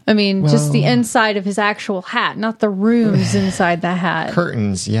 I mean, just the inside of his actual hat, not the rooms inside the hat.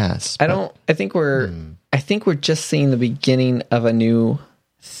 Curtains, yes. I think we're just seeing the beginning of a new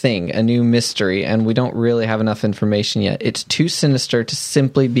thing, a new mystery, and we don't really have enough information yet. It's too sinister to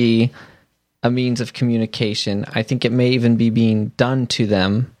simply be a means of communication. I think it may even be being done to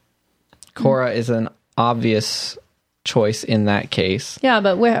them. Cora is an obvious choice in that case. Yeah,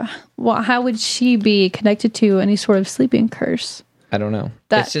 but how would she be connected to any sort of sleeping curse? I don't know.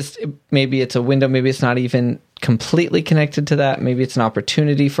 It's just, maybe it's a window. Maybe it's not even completely connected to that. Maybe it's an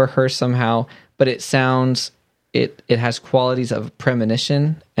opportunity for her somehow. But it sounds, it has qualities of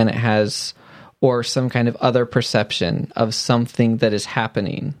premonition, and it has, or some kind of other perception of something that is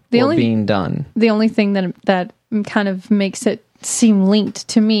happening being done. The only thing that kind of makes it seem linked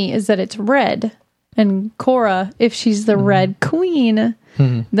to me is that it's red. And Cora, if she's the Red Queen,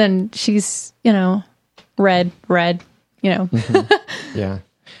 then she's, red. Yeah.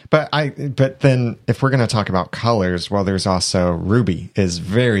 But then if we're going to talk about colors, well, there's also Ruby is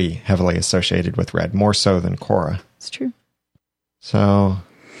very heavily associated with red, more so than Cora. It's true. So.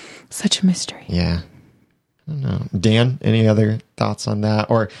 Such a mystery. Yeah. I don't know. Dan, any other thoughts on that?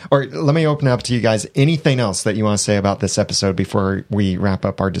 Or let me open up to you guys. Anything else that you want to say about this episode before we wrap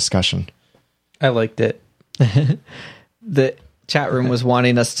up our discussion? I liked it. The chat room was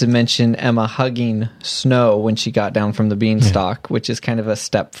wanting us to mention Emma hugging Snow when she got down from the beanstalk, which is kind of a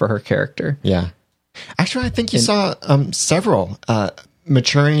step for her character. Yeah. Actually, I think you saw several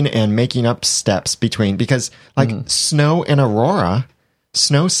maturing and making up steps between, because Snow and Aurora,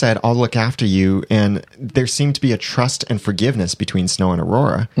 Snow said, I'll look after you. And there seemed to be a trust and forgiveness between Snow and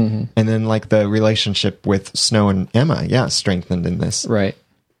Aurora. And then the relationship with Snow and Emma, strengthened in this. Right.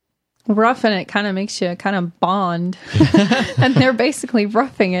 Roughing it kind of makes you kind of bond. And they're basically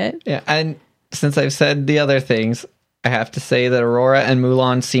roughing it. Yeah, and since I've said the other things, I have to say that Aurora and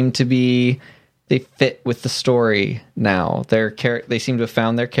Mulan seem to be, they fit with the story now. They seem to have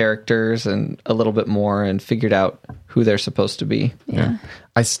found their characters and a little bit more and figured out who they're supposed to be. Yeah.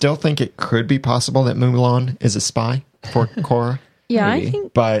 I still think it could be possible that Mulan is a spy for Cora. Yeah, Maybe. I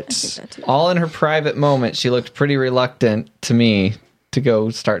think. But all in her private moment, she looked pretty reluctant to me to go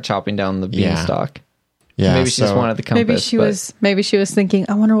start chopping down the beanstalk. Yeah, maybe she just wanted the compass. Maybe she was thinking,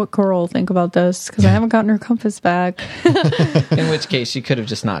 I wonder what Cora will think about this, because I haven't gotten her compass back. In which case, she could have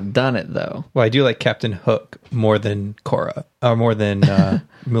just not done it, though. Well, I do like Captain Hook more than Cora, or more than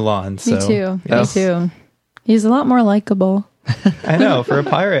Mulan. So. Me too. Me too. He's a lot more likable. I know, for a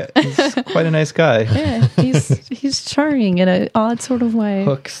pirate, he's quite a nice guy. Yeah, he's charming in an odd sort of way.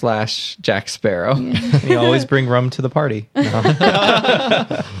 Hook / Jack Sparrow. Yeah. You always bring rum to the party.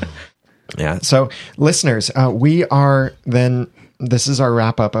 Yeah. So, listeners, we are then. This is our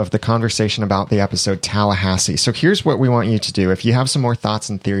wrap up of the conversation about the episode Tallahassee. So here's what we want you to do. If you have some more thoughts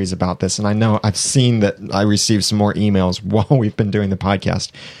and theories about this, and I know I've seen that I received some more emails while we've been doing the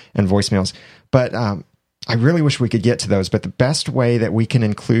podcast and voicemails, but I really wish we could get to those. But the best way that we can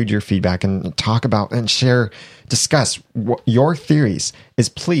include your feedback and talk about and discuss your theories is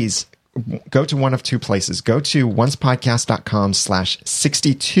please go to one of two places. Go to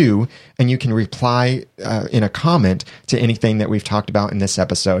oncepodcast.com/62 and you can reply in a comment to anything that we've talked about in this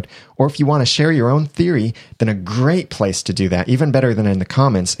episode. Or if you want to share your own theory, then a great place to do that, even better than in the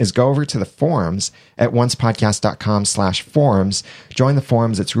comments, is go over to the forums at oncepodcast.com/forums. Join the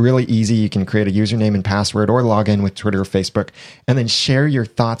forums. It's really easy. You can create a username and password or log in with Twitter or Facebook, and then share your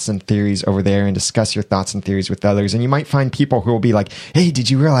thoughts and theories over there and discuss your thoughts and theories with others. And you might find people who will be like, hey, did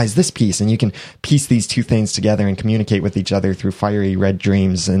you realize this piece? And you can piece these two things together and communicate with each other through fiery red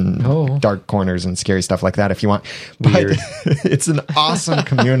dreams and dark corners and scary stuff like that if you want. But it's an awesome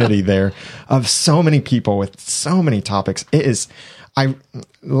community there of so many people with so many topics. It is,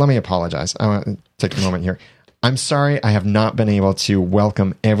 let me apologize. I want to take a moment here. I'm sorry I have not been able to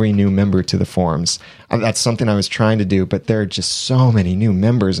welcome every new member to the forums. That's something I was trying to do, but there are just so many new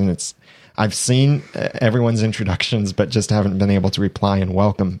members, and I've seen everyone's introductions, but just haven't been able to reply and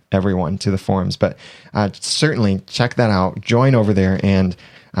welcome everyone to the forums. But certainly check that out. Join over there and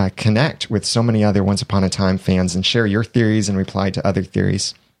connect with so many other Once Upon a Time fans and share your theories and reply to other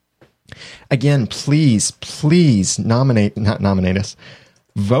theories. Again, please not nominate us.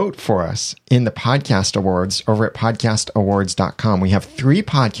 Vote for us in the podcast awards over at podcastawards.com. We have 3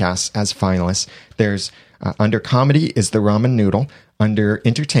 podcasts as finalists. There's under comedy is The Ramen Noodle. Under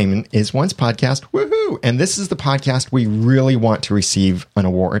entertainment is Once Podcast. Woohoo! And this is the podcast we really want to receive an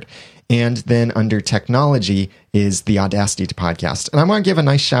award. And then under technology is the Audacity to Podcast. And I want to give a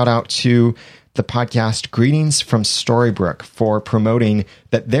nice shout out to the podcast Greetings from Storybrooke for promoting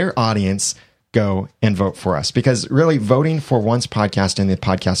that their audience go and vote for us, because really voting for Once Podcast in the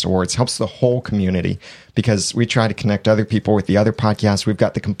Podcast Awards helps the whole community, because we try to connect other people with the other podcasts. We've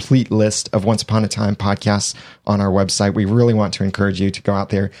got the complete list of Once Upon a Time podcasts on our website. We really want to encourage you to go out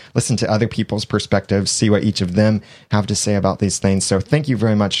there, listen to other people's perspectives, see what each of them have to say about these things. So thank you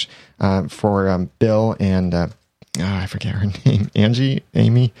very much for Bill and I forget her name,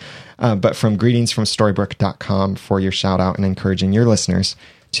 Amy, but from greetingsfromstorybrooke.com for your shout out and encouraging your listeners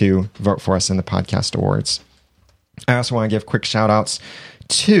to vote for us in the Podcast Awards. I also want to give quick shout outs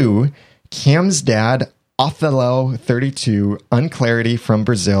to Cam's dad, Othello32, Unclarity from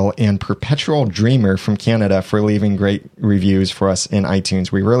Brazil, and Perpetual Dreamer from Canada for leaving great reviews for us in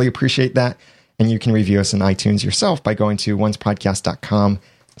iTunes. We really appreciate that. And you can review us in iTunes yourself by going to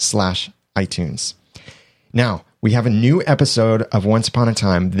oncepodcast.com/iTunes. Now, we have a new episode of Once Upon a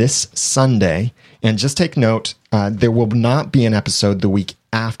Time this Sunday. And just take note, there will not be an episode the week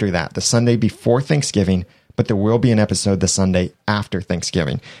after that, the Sunday before Thanksgiving, but there will be an episode the Sunday after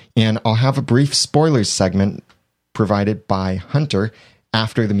Thanksgiving. And I'll have a brief spoilers segment provided by Hunter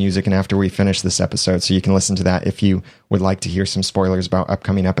after the music and after we finish this episode. So you can listen to that if you would like to hear some spoilers about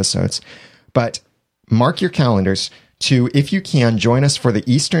upcoming episodes. But mark your calendars to, if you can, join us for the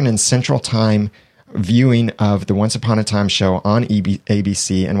Eastern and Central Time viewing of the Once Upon a Time show on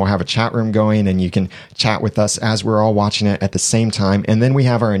ABC, and we'll have a chat room going and you can chat with us as we're all watching it at the same time. And then we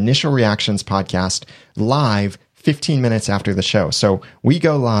have our initial reactions podcast live 15 minutes after the show. So we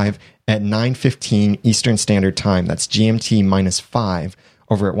go live at 9:15 Eastern Standard Time. That's GMT -5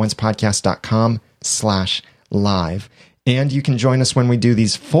 over at oncepodcast.com/live. And you can join us when we do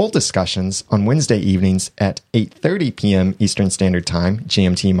these full discussions on Wednesday evenings at 8:30 p.m. Eastern Standard Time,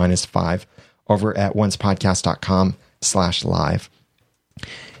 GMT -5. over at oncepodcast.com/live.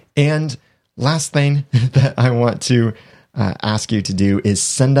 And last thing that I want to ask you to do is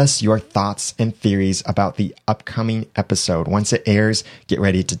send us your thoughts and theories about the upcoming episode. Once it airs, get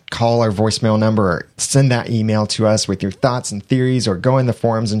ready to call our voicemail number or send that email to us with your thoughts and theories, or go in the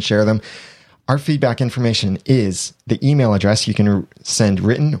forums and share them. Our feedback information is the email address. You can send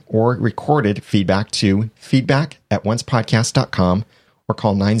written or recorded feedback to feedback@oncepodcast.com or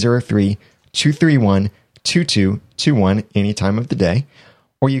call 903-231-2221 any time of the day.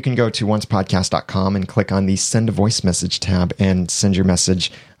 Or you can go to oncepodcast.com and click on the Send a Voice Message tab and send your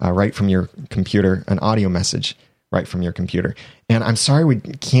message right from your computer, an audio message right from your computer. And I'm sorry we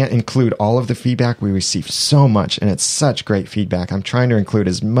can't include all of the feedback. We received so much, and it's such great feedback. I'm trying to include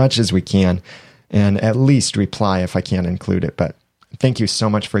as much as we can and at least reply if I can't include it. But thank you so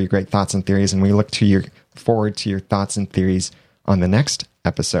much for your great thoughts and theories, and we look forward to your thoughts and theories on the next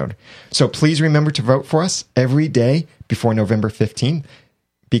episode. So please remember to vote for us every day before November 15th,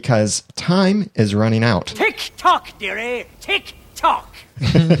 because time is running out. Tick-tock, dearie, tick-tock.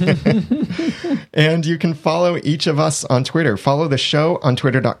 And you can follow each of us on Twitter. Follow the show on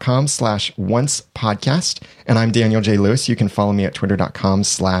twitter.com/oncepodcast. And I'm Daniel J. Lewis. You can follow me at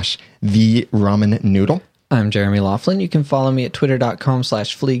twitter.com/theramennoodle. I'm Jeremy Laughlin. You can follow me at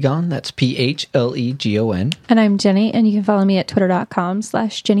twitter.com/Phlegon. That's PHLEGON. And I'm Jenny, and you can follow me at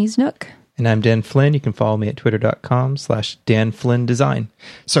twitter.com/Jenny's Nook. And I'm Dan Flynn. You can follow me at twitter.com/DanFlynnDesign.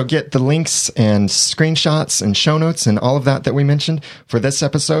 So get the links and screenshots and show notes and all of that we mentioned for this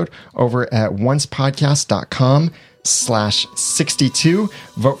episode over at oncepodcast.com/62.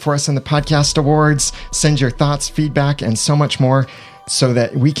 Vote for us in the Podcast Awards. Send your thoughts, feedback, and so much more, so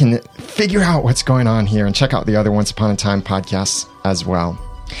that we can figure out what's going on here, and check out the other Once Upon a Time podcasts as well.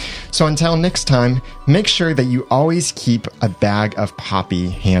 So until next time, make sure that you always keep a bag of Poppy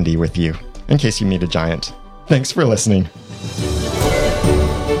handy with you, in case you meet a giant. Thanks for listening.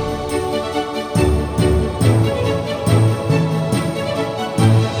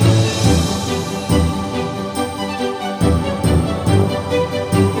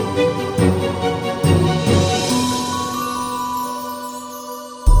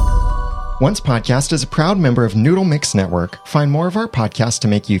 Once Podcast is a proud member of Noodle Mix Network. Find more of our podcasts to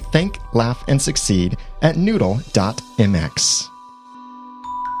make you think, laugh, and succeed at noodle.mx.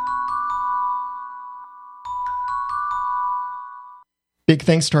 Big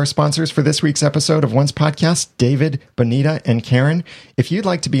thanks to our sponsors for this week's episode of Once Podcast, David, Bonita, and Karen. If you'd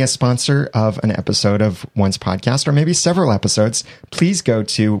like to be a sponsor of an episode of Once Podcast, or maybe several episodes, please go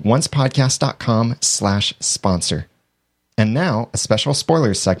to oncepodcast.com/sponsor. And now, a special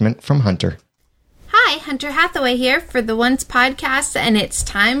spoilers segment from Hunter. Hi, Hunter Hathaway here for the Once Podcast, and it's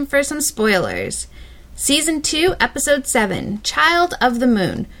time for some spoilers. Season 2, Episode 7, Child of the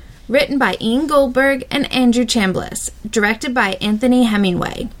Moon. Written by Ian Goldberg and Andrew Chambliss. Directed by Anthony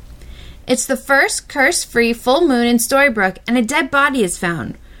Hemingway. It's the first curse-free full moon in Storybrooke, and a dead body is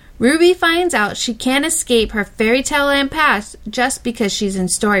found. Ruby finds out she can't escape her fairy tale land past just because she's in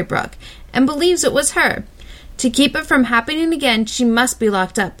Storybrooke, and believes it was her. To keep it from happening again, she must be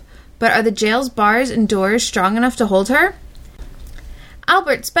locked up. But are the jail's bars and doors strong enough to hold her?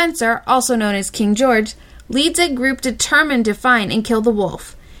 Albert Spencer, also known as King George, leads a group determined to find and kill the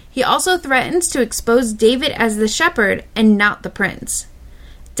wolf. He also threatens to expose David as the shepherd and not the prince.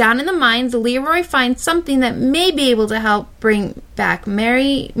 Down in the mines, Leroy finds something that may be able to help bring back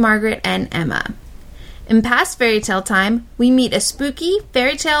Mary, Margaret, and Emma. In past fairy tale time, we meet a spooky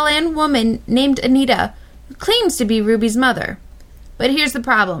fairy tale land woman named Anita, who claims to be Ruby's mother. But here's the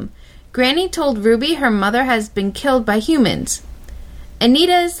problem. Granny told Ruby her mother has been killed by humans.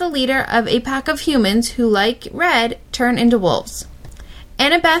 Anita is the leader of a pack of humans who, like Red, turn into wolves.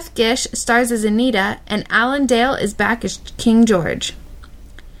 Annabeth Gish stars as Anita, and Alan Dale is back as King George.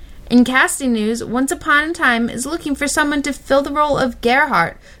 In casting news, Once Upon a Time is looking for someone to fill the role of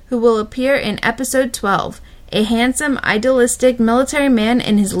Gerhardt, who will appear in Episode 12, a handsome, idealistic military man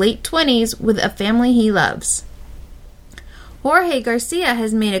in his late 20s with a family he loves. Jorge Garcia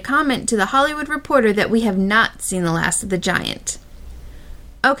has made a comment to The Hollywood Reporter that we have not seen the last of the giant.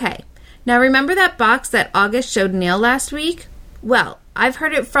 Okay, now remember that box that August showed Neil last week? Well, I've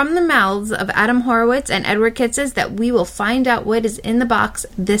heard it from the mouths of Adam Horowitz and Edward Kitces that we will find out what is in the box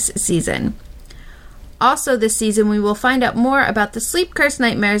this season. Also this season, we will find out more about the sleep curse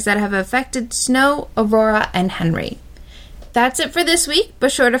nightmares that have affected Snow, Aurora, and Henry. That's it for this week. Be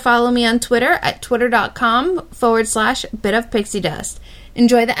sure to follow me on Twitter at twitter.com/bitofpixiedust.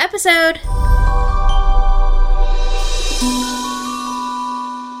 Enjoy the episode!